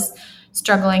into, was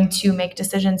struggling to make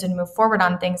decisions and move forward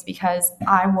on things because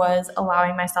I was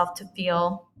allowing myself to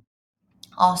feel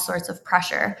all sorts of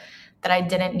pressure that I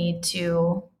didn't need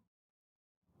to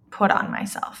put on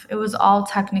myself. It was all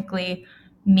technically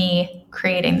me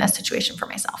creating this situation for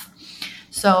myself.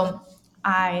 So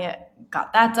I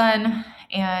got that done,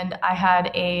 and I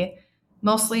had a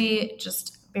mostly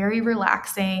just very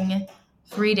relaxing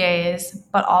 3 days,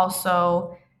 but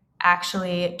also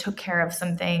actually took care of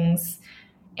some things.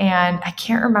 And I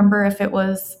can't remember if it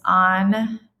was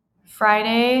on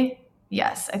Friday.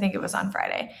 Yes, I think it was on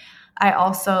Friday. I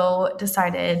also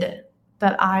decided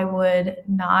that I would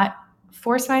not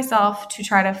force myself to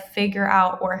try to figure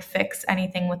out or fix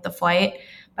anything with the flight,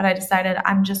 but I decided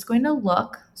I'm just going to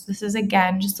look. So this is,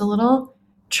 again, just a little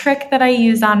trick that I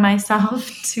use on myself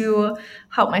to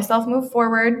help myself move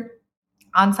forward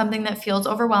on something that feels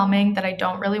overwhelming that I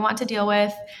don't really want to deal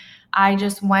with. I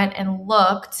just went and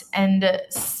looked, and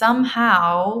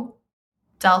somehow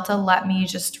Delta let me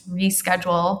just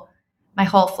reschedule my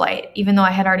whole flight, even though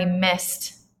I had already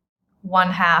missed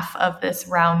one half of this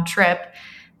round trip.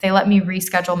 They let me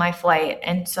reschedule my flight.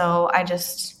 And so I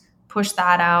just pushed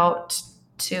that out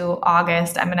to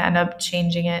August. I'm going to end up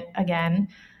changing it again.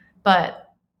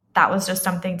 But that was just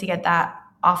something to get that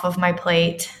off of my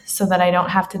plate so that I don't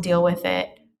have to deal with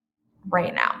it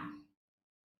right now.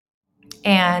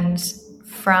 And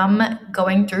from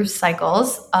going through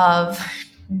cycles of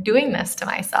doing this to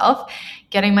myself,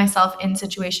 getting myself in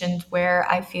situations where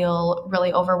I feel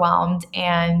really overwhelmed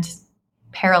and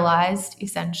paralyzed,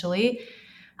 essentially,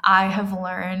 I have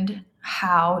learned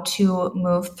how to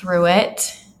move through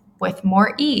it with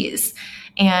more ease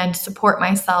and support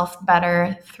myself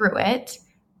better through it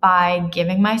by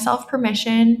giving myself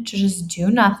permission to just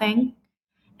do nothing,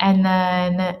 and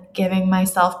then giving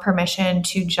myself permission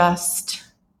to just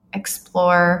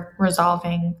explore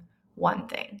resolving one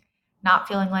thing, not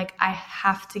feeling like I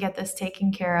have to get this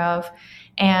taken care of,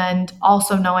 and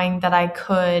also knowing that I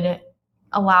could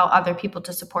allow other people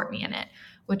to support me in it,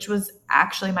 which was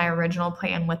actually my original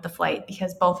plan with the flight,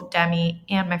 because both Demi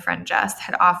and my friend Jess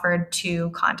had offered to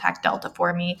contact Delta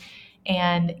for me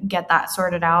and get that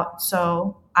sorted out.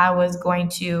 So I was going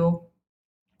to,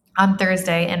 on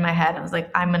Thursday, in my head, I was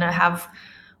like, I'm going to have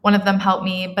one of them help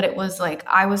me. But it was like,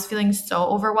 I was feeling so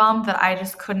overwhelmed that I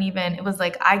just couldn't even, it was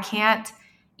like, I can't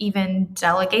even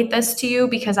delegate this to you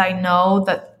because I know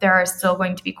that there are still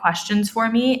going to be questions for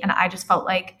me. And I just felt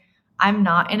like I'm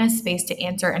not in a space to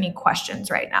answer any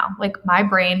questions right now. Like, my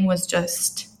brain was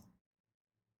just,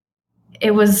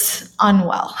 it was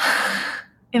unwell.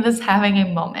 It was having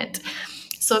a moment.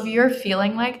 So if you're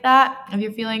feeling like that, if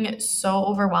you're feeling so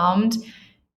overwhelmed,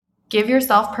 give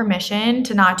yourself permission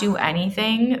to not do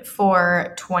anything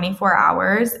for 24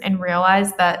 hours and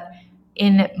realize that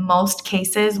in most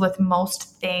cases, with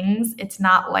most things, it's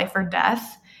not life or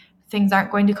death. Things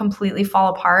aren't going to completely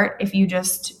fall apart if you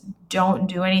just don't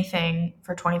do anything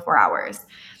for 24 hours.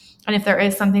 And if there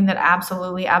is something that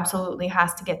absolutely, absolutely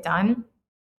has to get done,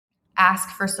 ask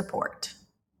for support.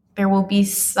 There will be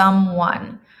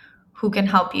someone who can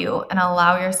help you, and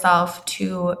allow yourself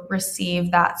to receive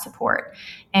that support.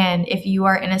 And if you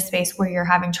are in a space where you're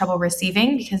having trouble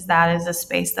receiving, because that is a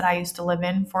space that I used to live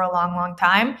in for a long, long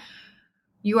time,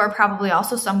 you are probably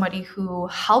also somebody who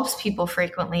helps people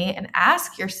frequently, and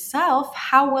ask yourself,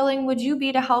 how willing would you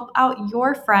be to help out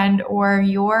your friend or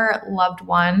your loved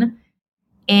one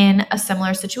in a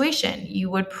similar situation? You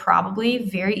would probably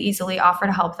very easily offer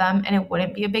to help them, and it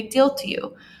wouldn't be a big deal to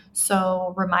you.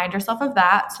 So remind yourself of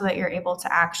that so that you're able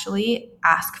to actually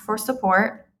ask for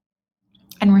support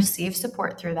and receive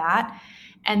support through that.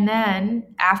 And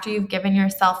then after you've given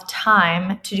yourself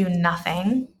time to do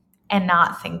nothing and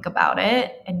not think about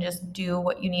it and just do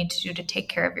what you need to do to take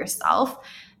care of yourself,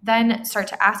 then start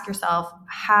to ask yourself,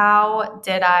 how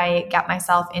did I get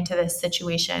myself into this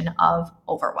situation of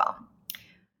overwhelm?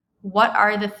 What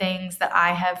are the things that I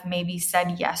have maybe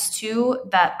said yes to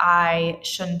that I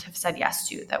shouldn't have said yes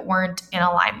to, that weren't in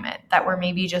alignment, that were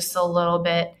maybe just a little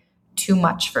bit too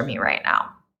much for me right now?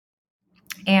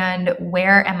 And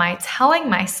where am I telling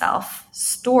myself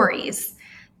stories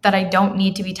that I don't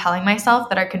need to be telling myself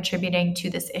that are contributing to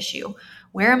this issue?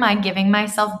 Where am I giving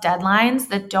myself deadlines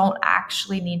that don't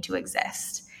actually need to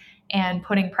exist and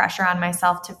putting pressure on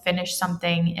myself to finish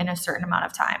something in a certain amount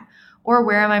of time? Or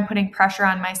where am I putting pressure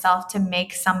on myself to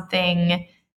make something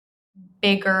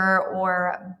bigger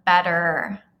or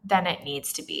better than it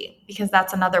needs to be? Because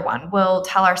that's another one. We'll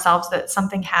tell ourselves that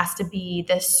something has to be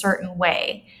this certain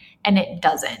way, and it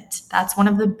doesn't. That's one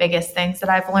of the biggest things that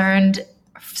I've learned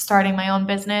starting my own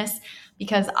business,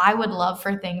 because I would love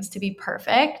for things to be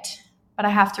perfect, but I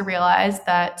have to realize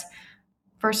that,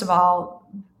 first of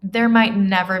all, there might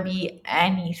never be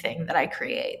anything that I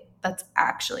create that's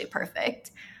actually perfect.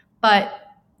 But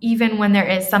even when there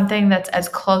is something that's as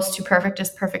close to perfect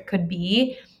as perfect could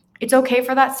be, it's okay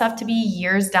for that stuff to be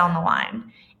years down the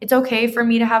line. It's okay for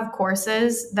me to have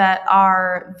courses that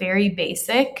are very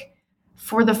basic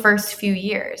for the first few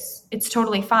years. It's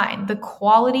totally fine. The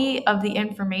quality of the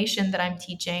information that I'm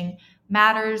teaching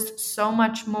matters so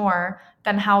much more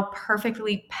than how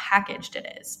perfectly packaged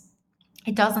it is.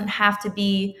 It doesn't have to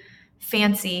be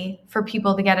fancy for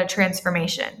people to get a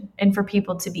transformation and for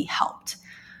people to be helped.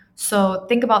 So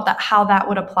think about that, how that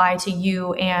would apply to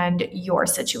you and your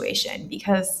situation,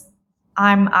 because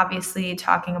I'm obviously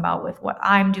talking about with what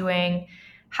I'm doing,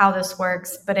 how this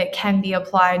works, but it can be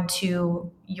applied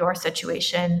to your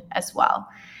situation as well.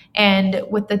 And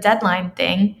with the deadline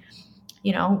thing,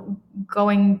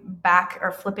 going back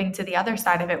or flipping to the other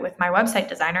side of it with my website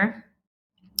designer,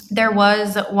 there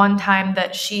was one time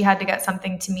that she had to get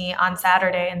something to me on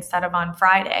Saturday instead of on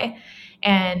Friday.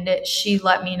 And she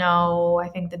let me know, I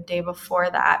think the day before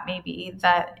that, maybe,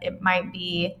 that it might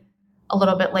be a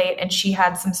little bit late, and she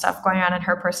had some stuff going on in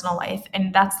her personal life.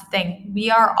 And that's the thing. We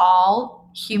are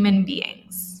all human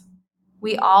beings.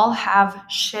 We all have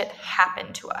shit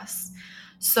happen to us.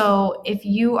 So if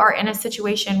you are in a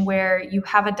situation where you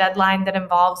have a deadline that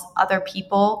involves other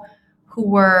people who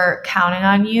were counting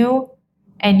on you,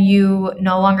 and you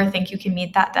no longer think you can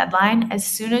meet that deadline, as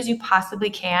soon as you possibly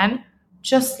can,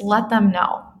 just let them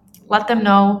know. Let them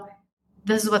know,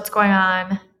 this is what's going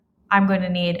on. I'm going to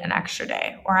need an extra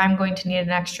day, or I'm going to need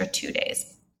an extra 2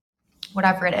 days,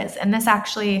 whatever it is. And this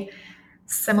actually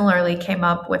similarly came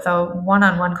up with a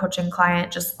one-on-one coaching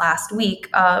client just last week,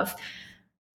 of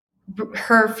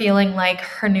her feeling like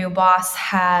her new boss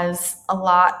has a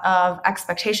lot of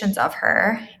expectations of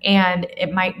her and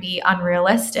it might be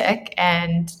unrealistic.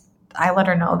 And I let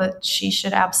her know that she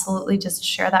should absolutely just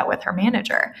share that with her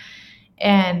manager.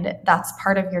 And that's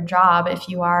part of your job if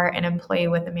you are an employee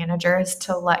with a manager, is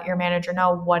to let your manager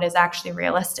know what is actually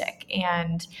realistic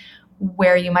and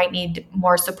where you might need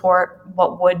more support,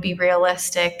 what would be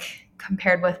realistic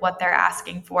compared with what they're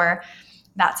asking for.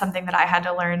 That's something that I had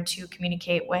to learn to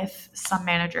communicate with some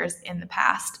managers in the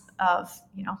past of,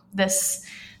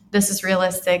 this is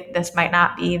realistic, this might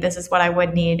not be, this is what I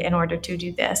would need in order to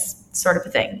do this sort of a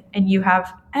thing. And you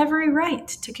have every right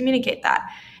to communicate that.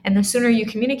 And the sooner you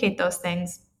communicate those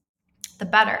things, the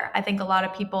better. I think a lot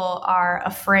of people are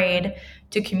afraid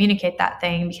to communicate that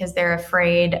thing because they're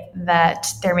afraid that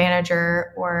their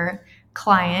manager or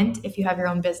client, if you have your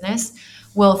own business,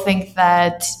 will think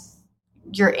that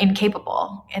you're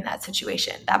incapable in that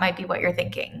situation. That might be what you're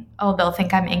thinking. Oh, they'll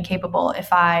think I'm incapable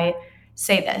if I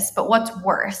say this. But what's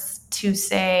worse, to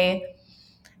say,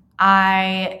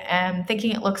 I am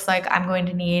thinking it looks like I'm going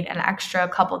to need an extra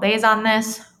couple days on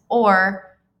this, or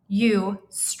you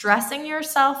stressing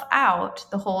yourself out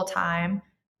the whole time,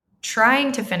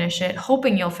 trying to finish it,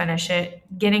 hoping you'll finish it,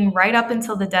 getting right up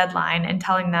until the deadline and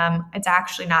telling them it's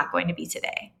actually not going to be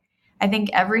today. I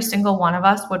think every single one of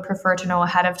us would prefer to know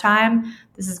ahead of time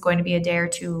this is going to be a day or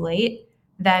two late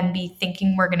than be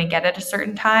thinking we're going to get it a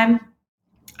certain time,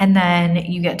 and then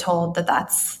you get told that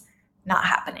that's not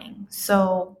happening.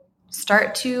 So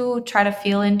start to try to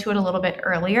feel into it a little bit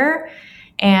earlier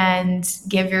and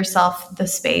give yourself the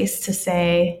space to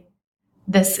say,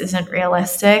 this isn't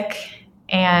realistic.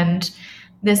 And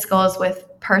this goes with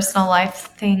personal life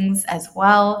things as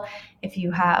well. If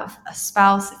you have a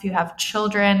spouse, if you have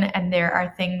children, and there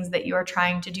are things that you are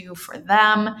trying to do for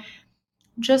them,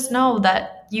 just know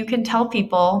that you can tell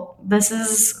people, this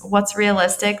is what's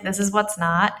realistic, this is what's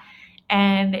not,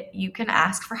 and you can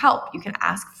ask for help. You can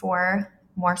ask for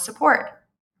more support.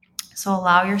 So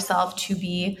allow yourself to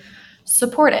be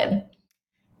supported.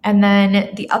 And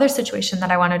then the other situation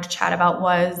that I wanted to chat about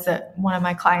was one of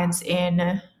my clients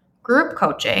in group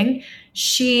coaching.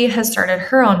 She has started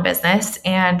her own business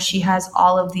and she has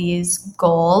all of these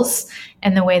goals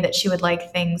and the way that she would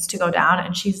like things to go down.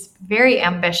 And she's very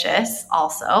ambitious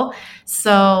also.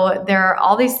 So there are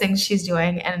all these things she's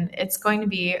doing and it's going to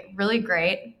be really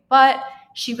great. But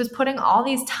she was putting all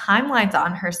these timelines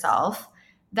on herself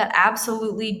that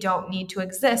absolutely don't need to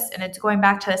exist. And it's going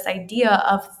back to this idea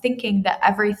of thinking that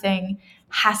everything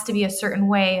has to be a certain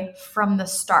way from the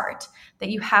start, that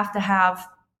you have to have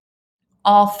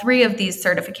all 3 of these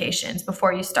certifications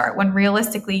before you start, when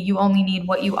realistically you only need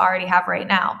what you already have right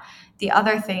now. The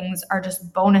other things are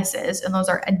just bonuses, and those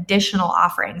are additional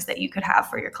offerings that you could have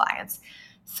for your clients.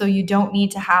 So you don't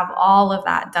need to have all of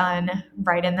that done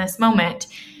right in this moment.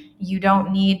 You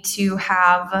don't need to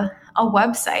have a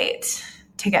website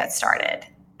to get started.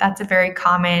 That's a very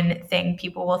common thing.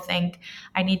 People will think,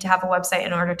 I need to have a website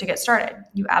in order to get started.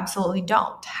 You absolutely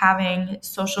don't. Having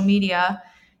social media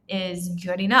is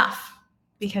good enough.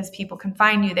 because people can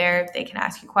find you there. They can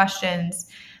ask you questions.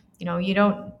 You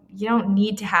don't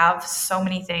need to have so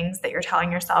many things that you're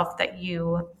telling yourself that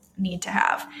you need to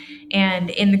have. And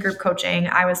in the group coaching,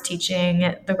 I was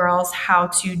teaching the girls how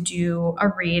to do a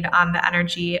read on the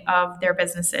energy of their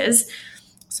businesses.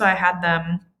 So I had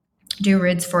them do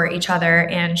reads for each other,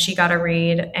 and she got a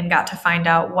read and got to find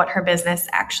out what her business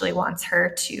actually wants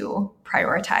her to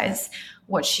prioritize,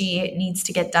 what she needs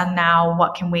to get done now,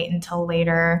 what can wait until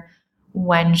later,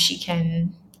 when she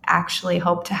can actually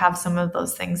hope to have some of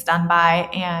those things done by.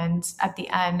 And at the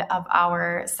end of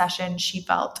our session, she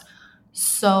felt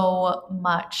so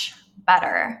much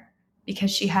better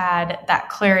because she had that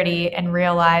clarity and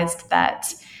realized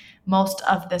that most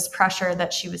of this pressure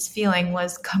that she was feeling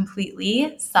was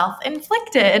completely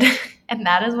self-inflicted. And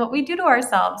that is what we do to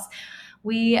ourselves.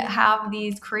 We have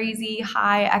these crazy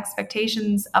high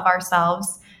expectations of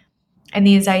ourselves and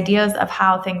these ideas of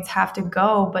how things have to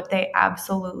go, but they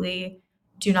absolutely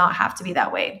do not have to be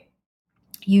that way.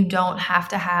 You don't have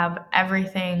to have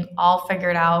everything all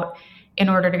figured out in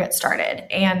order to get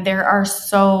started. And there are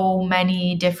so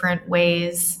many different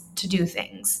ways to do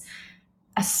things,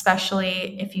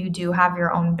 especially if you do have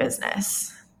your own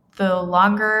business. The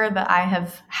longer that I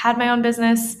have had my own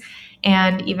business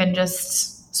and even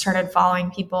just started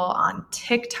following people on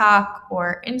TikTok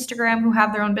or Instagram who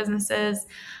have their own businesses,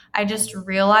 I just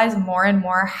realize more and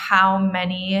more how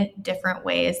many different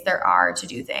ways there are to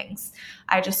do things.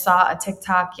 I just saw a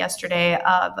TikTok yesterday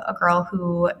of a girl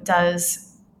who does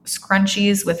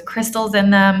scrunchies with crystals in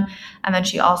them, and then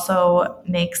she also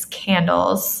makes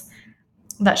candles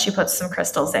that she puts some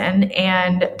crystals in.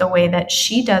 And the way that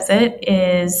she does it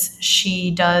is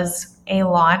she does a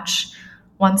launch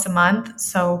once a month.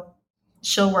 So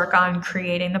she'll work on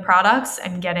creating the products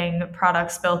and getting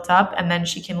products built up, and then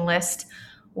she can list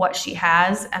what she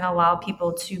has and allow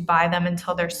people to buy them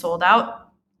until they're sold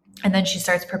out. And then she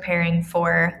starts preparing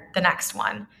for the next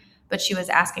one. But she was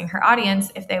asking her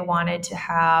audience if they wanted to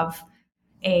have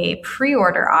a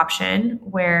pre-order option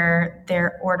where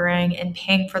they're ordering and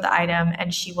paying for the item,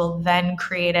 and she will then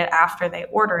create it after they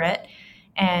order it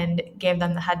and gave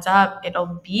them the heads up.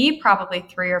 It'll be probably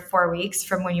 3 or 4 weeks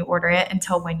from when you order it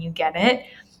until when you get it.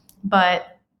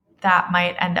 But that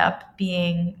might end up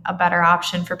being a better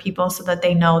option for people so that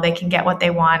they know they can get what they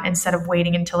want instead of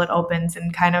waiting until it opens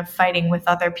and kind of fighting with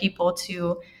other people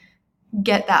to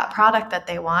get that product that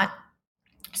they want.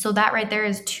 So that right there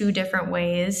is 2 different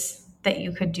ways that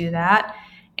you could do that.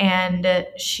 And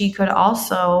she could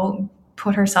also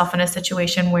put herself in a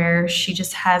situation where she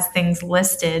just has things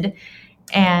listed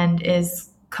and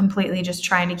is completely just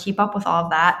trying to keep up with all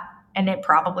of that. And it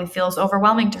probably feels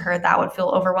overwhelming to her. That would feel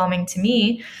overwhelming to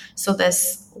me. So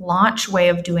this launch way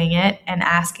of doing it and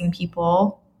asking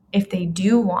people if they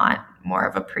do want more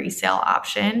of a pre-sale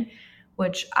option,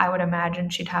 which I would imagine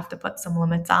she'd have to put some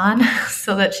limits on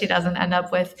so that she doesn't end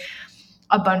up with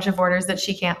a bunch of orders that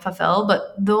she can't fulfill.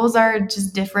 But those are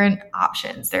just different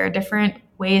options. There are different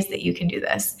ways that you can do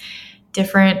this,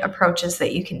 different approaches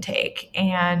that you can take.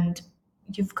 And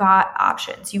you've got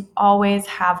options. You always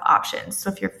have options. So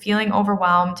if you're feeling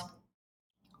overwhelmed,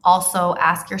 also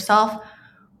ask yourself,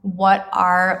 what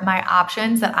are my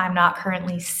options that I'm not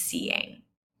currently seeing?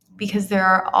 Because there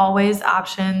are always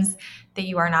options that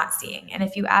you are not seeing. And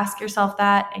if you ask yourself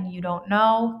that and you don't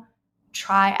know,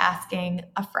 try asking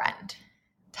a friend.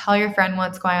 Tell your friend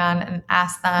what's going on and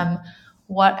ask them,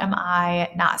 what am I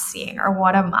not seeing or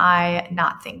what am I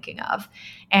not thinking of?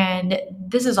 And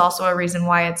this is also a reason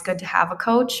why it's good to have a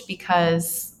coach,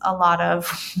 because a lot of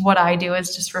what I do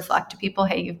is just reflect to people,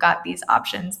 hey, you've got these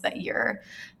options that you're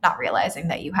not realizing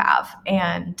that you have.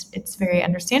 And it's very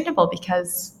understandable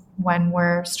because when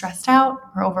we're stressed out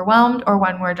or overwhelmed, or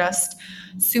when we're just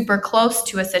super close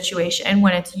to a situation,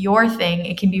 when it's your thing,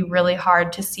 it can be really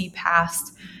hard to see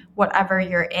past whatever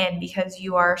you're in because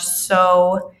you are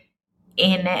so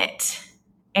in it.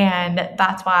 And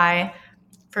that's why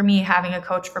for me, having a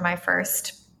coach for my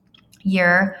first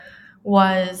year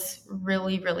was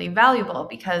really, really valuable,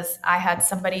 because I had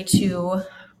somebody to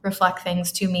reflect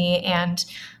things to me and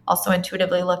also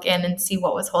intuitively look in and see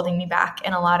what was holding me back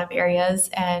in a lot of areas.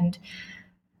 And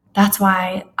that's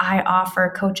why I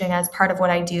offer coaching as part of what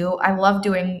I do. I love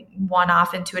doing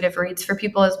one-off intuitive reads for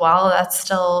people as well. That's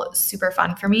still super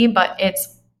fun for me, but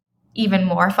it's even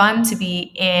more fun to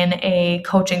be in a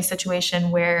coaching situation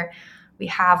where we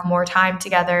have more time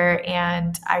together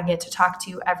and I get to talk to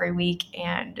you every week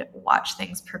and watch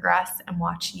things progress and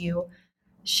watch you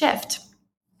shift.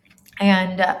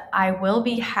 And I will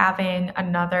be having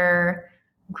another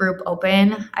group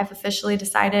open, I've officially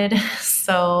decided.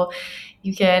 So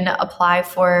you can apply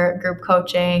for group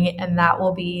coaching, and that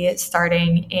will be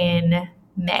starting in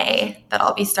May, that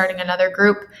I'll be starting another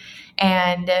group.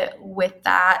 And with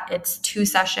that, it's 2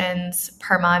 sessions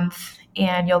per month,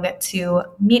 and you'll get to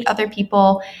meet other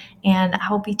people. And I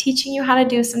will be teaching you how to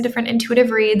do some different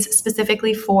intuitive reads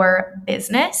specifically for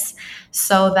business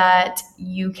so that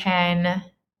you can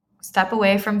step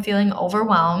away from feeling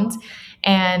overwhelmed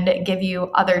and give you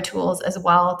other tools as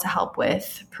well to help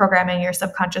with programming your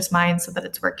subconscious mind so that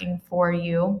it's working for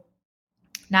you,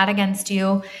 not against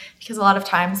you, because a lot of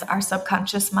times our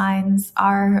subconscious minds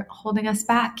are holding us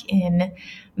back in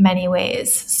many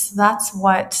ways. So that's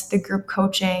what the group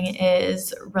coaching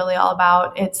is really all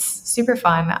about. It's super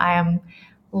fun. I am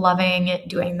loving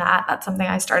doing that. That's something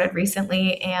I started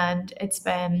recently, and it's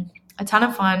been a ton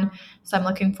of fun. So I'm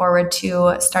looking forward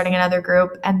to starting another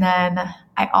group. And then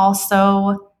I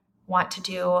also want to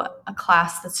do a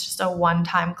class that's just a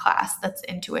one-time class that's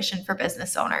intuition for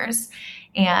business owners,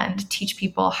 and teach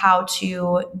people how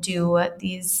to do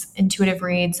these intuitive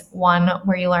reads. One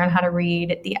where you learn how to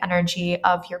read the energy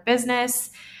of your business.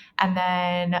 And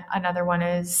then another one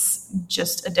is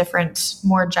just a different,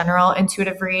 more general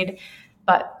intuitive read,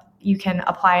 but you can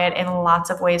apply it in lots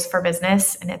of ways for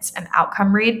business. And it's an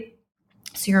outcome read.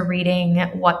 So you're reading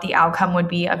what the outcome would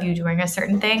be of you doing a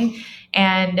certain thing.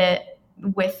 And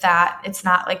with that, it's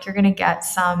not like you're going to get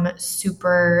some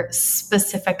super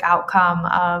specific outcome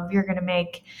of you're going to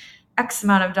make X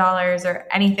amount of dollars or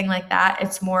anything like that.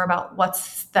 It's more about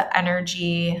what's the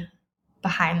energy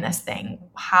behind this thing.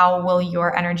 How will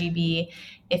your energy be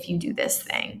if you do this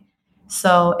thing?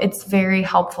 So it's very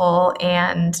helpful.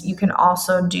 And you can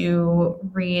also do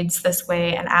reads this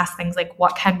way and ask things like,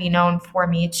 what can be known for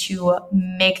me to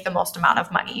make the most amount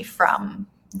of money from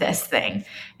this thing,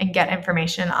 and get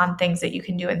information on things that you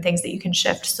can do and things that you can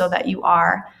shift so that you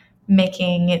are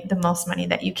making the most money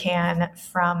that you can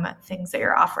from things that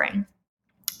you're offering.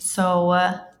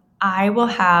 So I will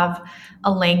have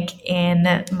a link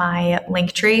in my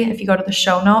link tree. If you go to the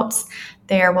show notes,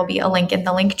 there will be a link in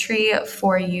the link tree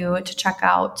for you to check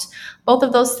out both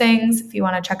of those things. If you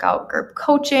want to check out group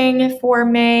coaching for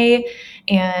May,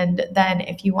 and then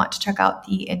if you want to check out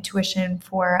the Intuition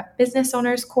for Business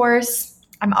Owners course,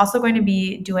 I'm also going to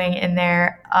be doing in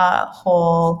there a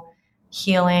whole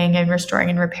healing and restoring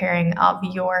and repairing of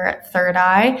your third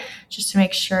eye, just to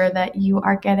make sure that you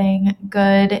are getting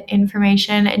good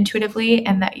information intuitively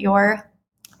and that your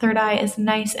third eye is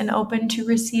nice and open to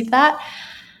receive that.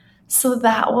 So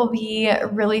that will be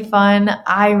really fun.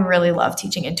 I really love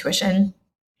teaching intuition,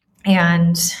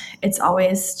 and it's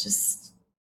always just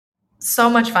so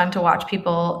much fun to watch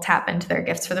people tap into their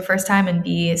gifts for the first time and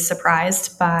be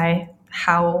surprised by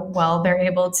how well they're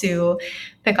able to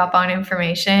pick up on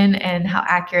information and how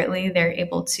accurately they're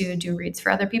able to do reads for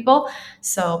other people.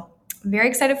 So I'm very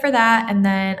excited for that. And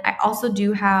then I also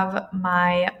do have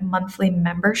my monthly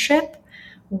membership,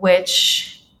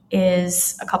 which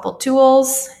is a couple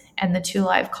tools and the 2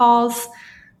 live calls,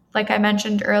 like I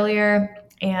mentioned earlier.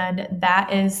 And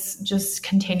that is just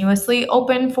continuously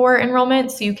open for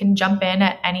enrollment. So you can jump in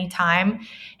at any time.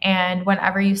 And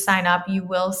whenever you sign up, you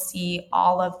will see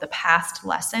all of the past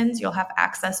lessons. You'll have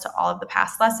access to all of the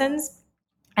past lessons.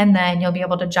 And then you'll be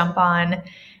able to jump on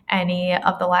any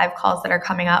of the live calls that are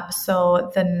coming up.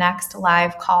 So the next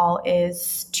live call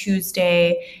is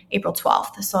Tuesday, April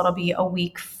 12th. So it'll be a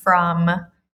week from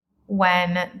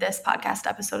when this podcast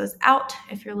episode is out.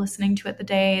 If you're listening to it the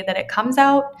day that it comes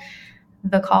out,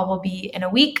 the call will be in a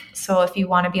week. So if you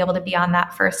want to be able to be on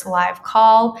that first live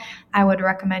call, I would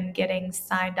recommend getting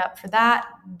signed up for that.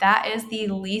 That is the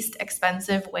least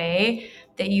expensive way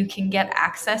that you can get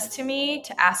access to me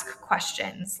to ask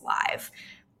questions live.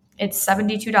 It's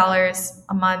 $72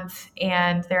 a month,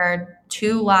 and there are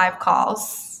 2 live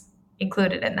calls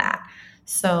included in that.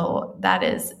 So that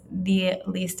is the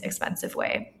least expensive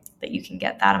way that you can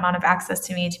get that amount of access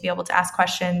to me to be able to ask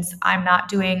questions. I'm not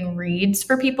doing reads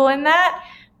for people in that,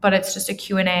 but it's just a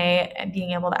Q&A and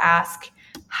being able to ask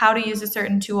how to use a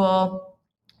certain tool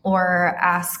or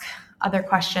ask other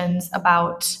questions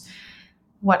about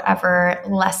whatever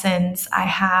lessons I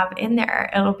have in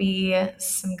there. It'll be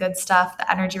some good stuff.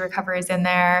 The energy recovery is in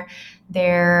there.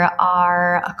 There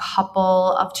are a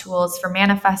couple of tools for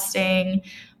manifesting.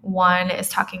 One is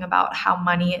talking about how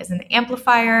money is an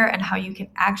amplifier and how you can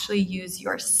actually use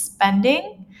your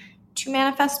spending to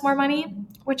manifest more money,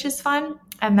 which is fun.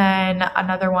 And then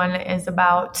another one is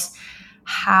about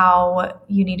how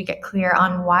you need to get clear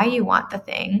on why you want the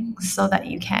thing so that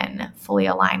you can fully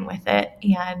align with it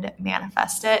and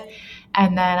manifest it.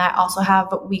 And then I also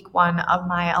have week 1 of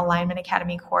my Alignment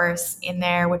Academy course in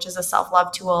there, which is a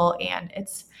self-love tool, and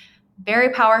it's very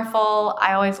powerful.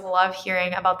 I always love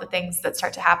hearing about the things that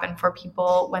start to happen for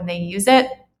people when they use it,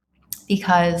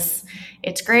 because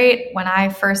it's great. When I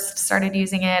first started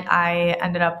using it, I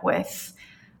ended up with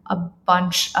a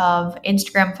bunch of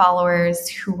Instagram followers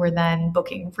who were then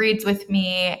booking reads with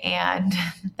me, and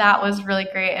that was really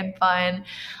great and fun.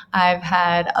 I've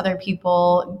had other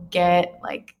people get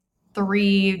like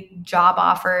 3 job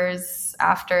offers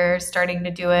after starting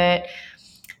to do it,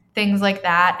 things like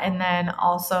that. And then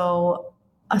also,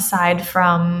 aside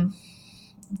from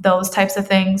those types of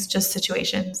things, just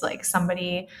situations like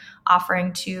somebody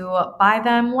offering to buy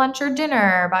them lunch or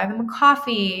dinner, buy them a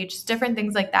coffee, just different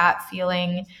things like that,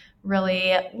 feeling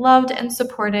really loved and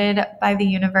supported by the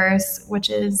universe, which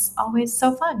is always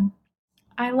so fun.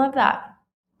 I love that.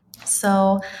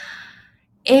 So,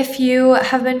 if you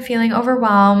have been feeling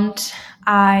overwhelmed,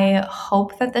 I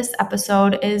hope that this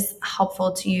episode is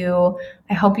helpful to you.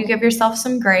 I hope you give yourself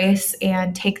some grace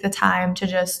and take the time to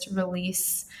just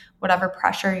release whatever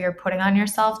pressure you're putting on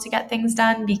yourself to get things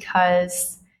done,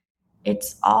 because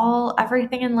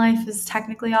everything in life is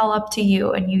technically all up to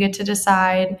you, and you get to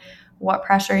decide what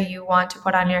pressure you want to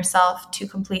put on yourself to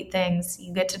complete things.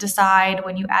 You get to decide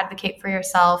when you advocate for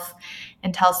yourself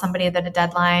and tell somebody that a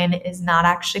deadline is not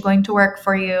actually going to work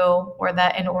for you, or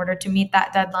that in order to meet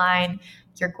that deadline,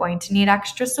 you're going to need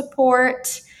extra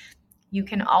support. You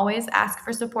can always ask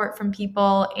for support from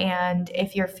people. And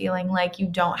if you're feeling like you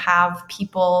don't have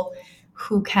people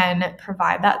who can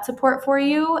provide that support for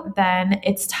you, then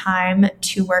it's time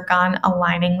to work on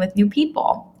aligning with new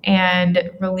people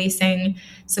and releasing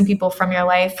some people from your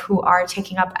life who are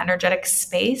taking up energetic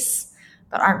space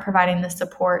but aren't providing the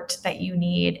support that you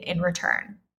need in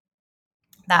return.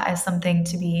 That is something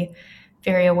to be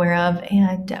very aware of,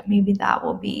 and maybe that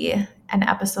will be an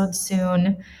episode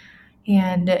soon.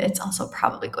 And it's also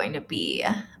probably going to be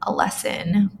a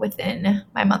lesson within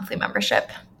my monthly membership.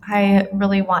 I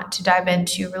really want to dive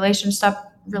into relationship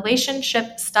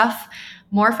stuff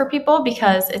more for people,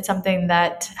 because it's something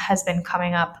that has been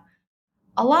coming up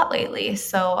a lot lately.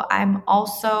 So I'm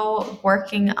also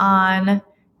working on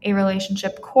a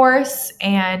relationship course.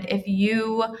 And if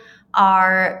you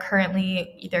are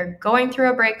currently either going through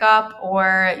a breakup,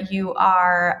 or you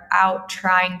are out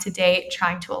trying to date,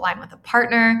 trying to align with a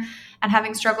partner and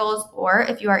having struggles, or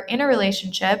if you are in a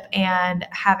relationship and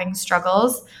having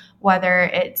struggles, whether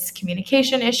it's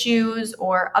communication issues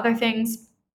or other things,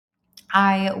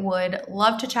 I would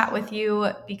love to chat with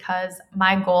you, because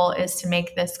my goal is to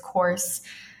make this course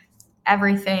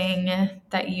everything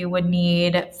that you would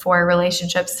need for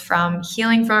relationships, from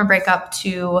healing from a breakup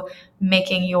to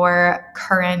making your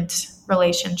current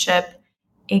relationship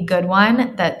a good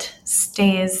one that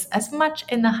stays as much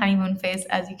in the honeymoon phase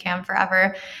as you can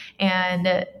forever,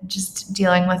 and just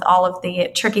dealing with all of the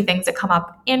tricky things that come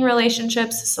up in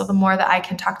relationships. So the more that I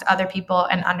can talk to other people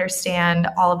and understand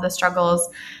all of the struggles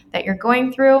that you're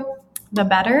going through, the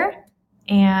better.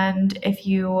 And if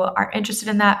you are interested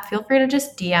in that, feel free to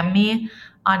just DM me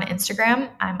on Instagram.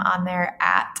 I'm on there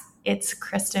at It's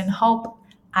Kristen Hope,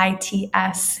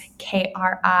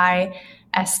 ITSKRISTINHOPE.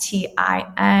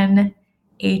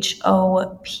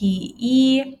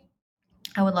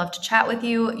 I would love to chat with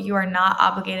you. You are not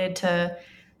obligated to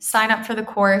sign up for the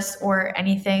course or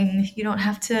anything. You don't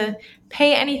have to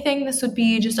pay anything. This would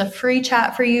be just a free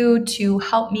chat for you to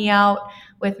help me out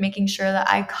with making sure that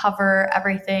I cover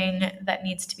everything that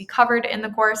needs to be covered in the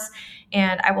course.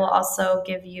 And I will also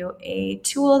give you a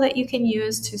tool that you can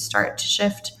use to start to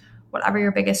shift whatever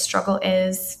your biggest struggle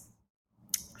is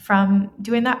from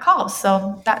doing that call.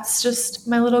 So that's just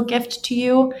my little gift to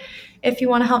you. If you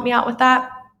want to help me out with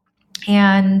that,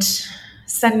 and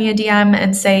send me a DM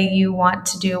and say you want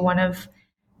to do one of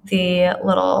the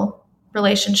little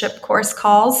relationship course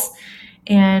calls,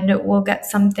 and we'll get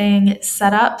something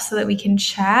set up so that we can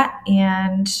chat,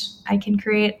 and I can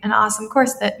create an awesome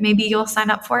course that maybe you'll sign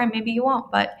up for and maybe you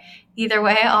won't. But either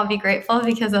way, I'll be grateful,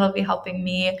 because it'll be helping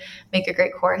me make a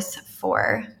great course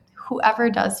for whoever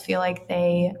does feel like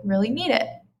they really need it.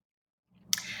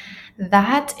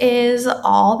 That is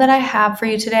all that I have for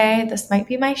you today. This might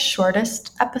be my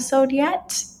shortest episode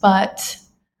yet, but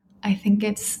I think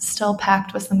it's still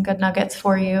packed with some good nuggets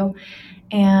for you.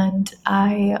 And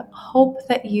I hope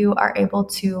that you are able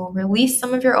to release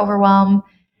some of your overwhelm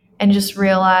and just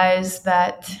realize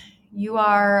that you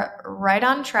are right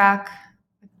on track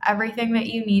with everything that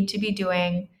you need to be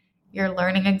doing. You're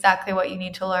learning exactly what you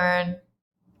need to learn.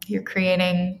 You're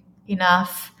creating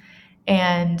enough.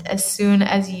 And as soon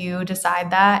as you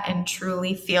decide that and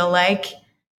truly feel like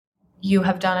you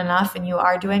have done enough and you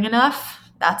are doing enough,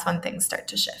 that's when things start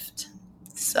to shift.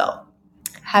 So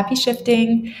happy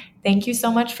shifting, Thank you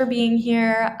so much for being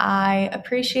here. I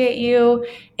appreciate you.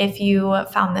 If you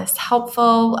found this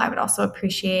helpful, I would also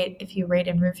appreciate if you rate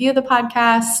and review the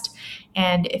podcast.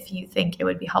 And if you think it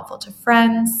would be helpful to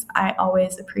friends, I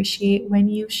always appreciate when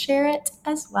you share it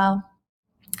as well.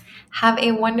 Have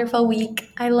a wonderful week.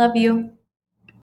 I love you.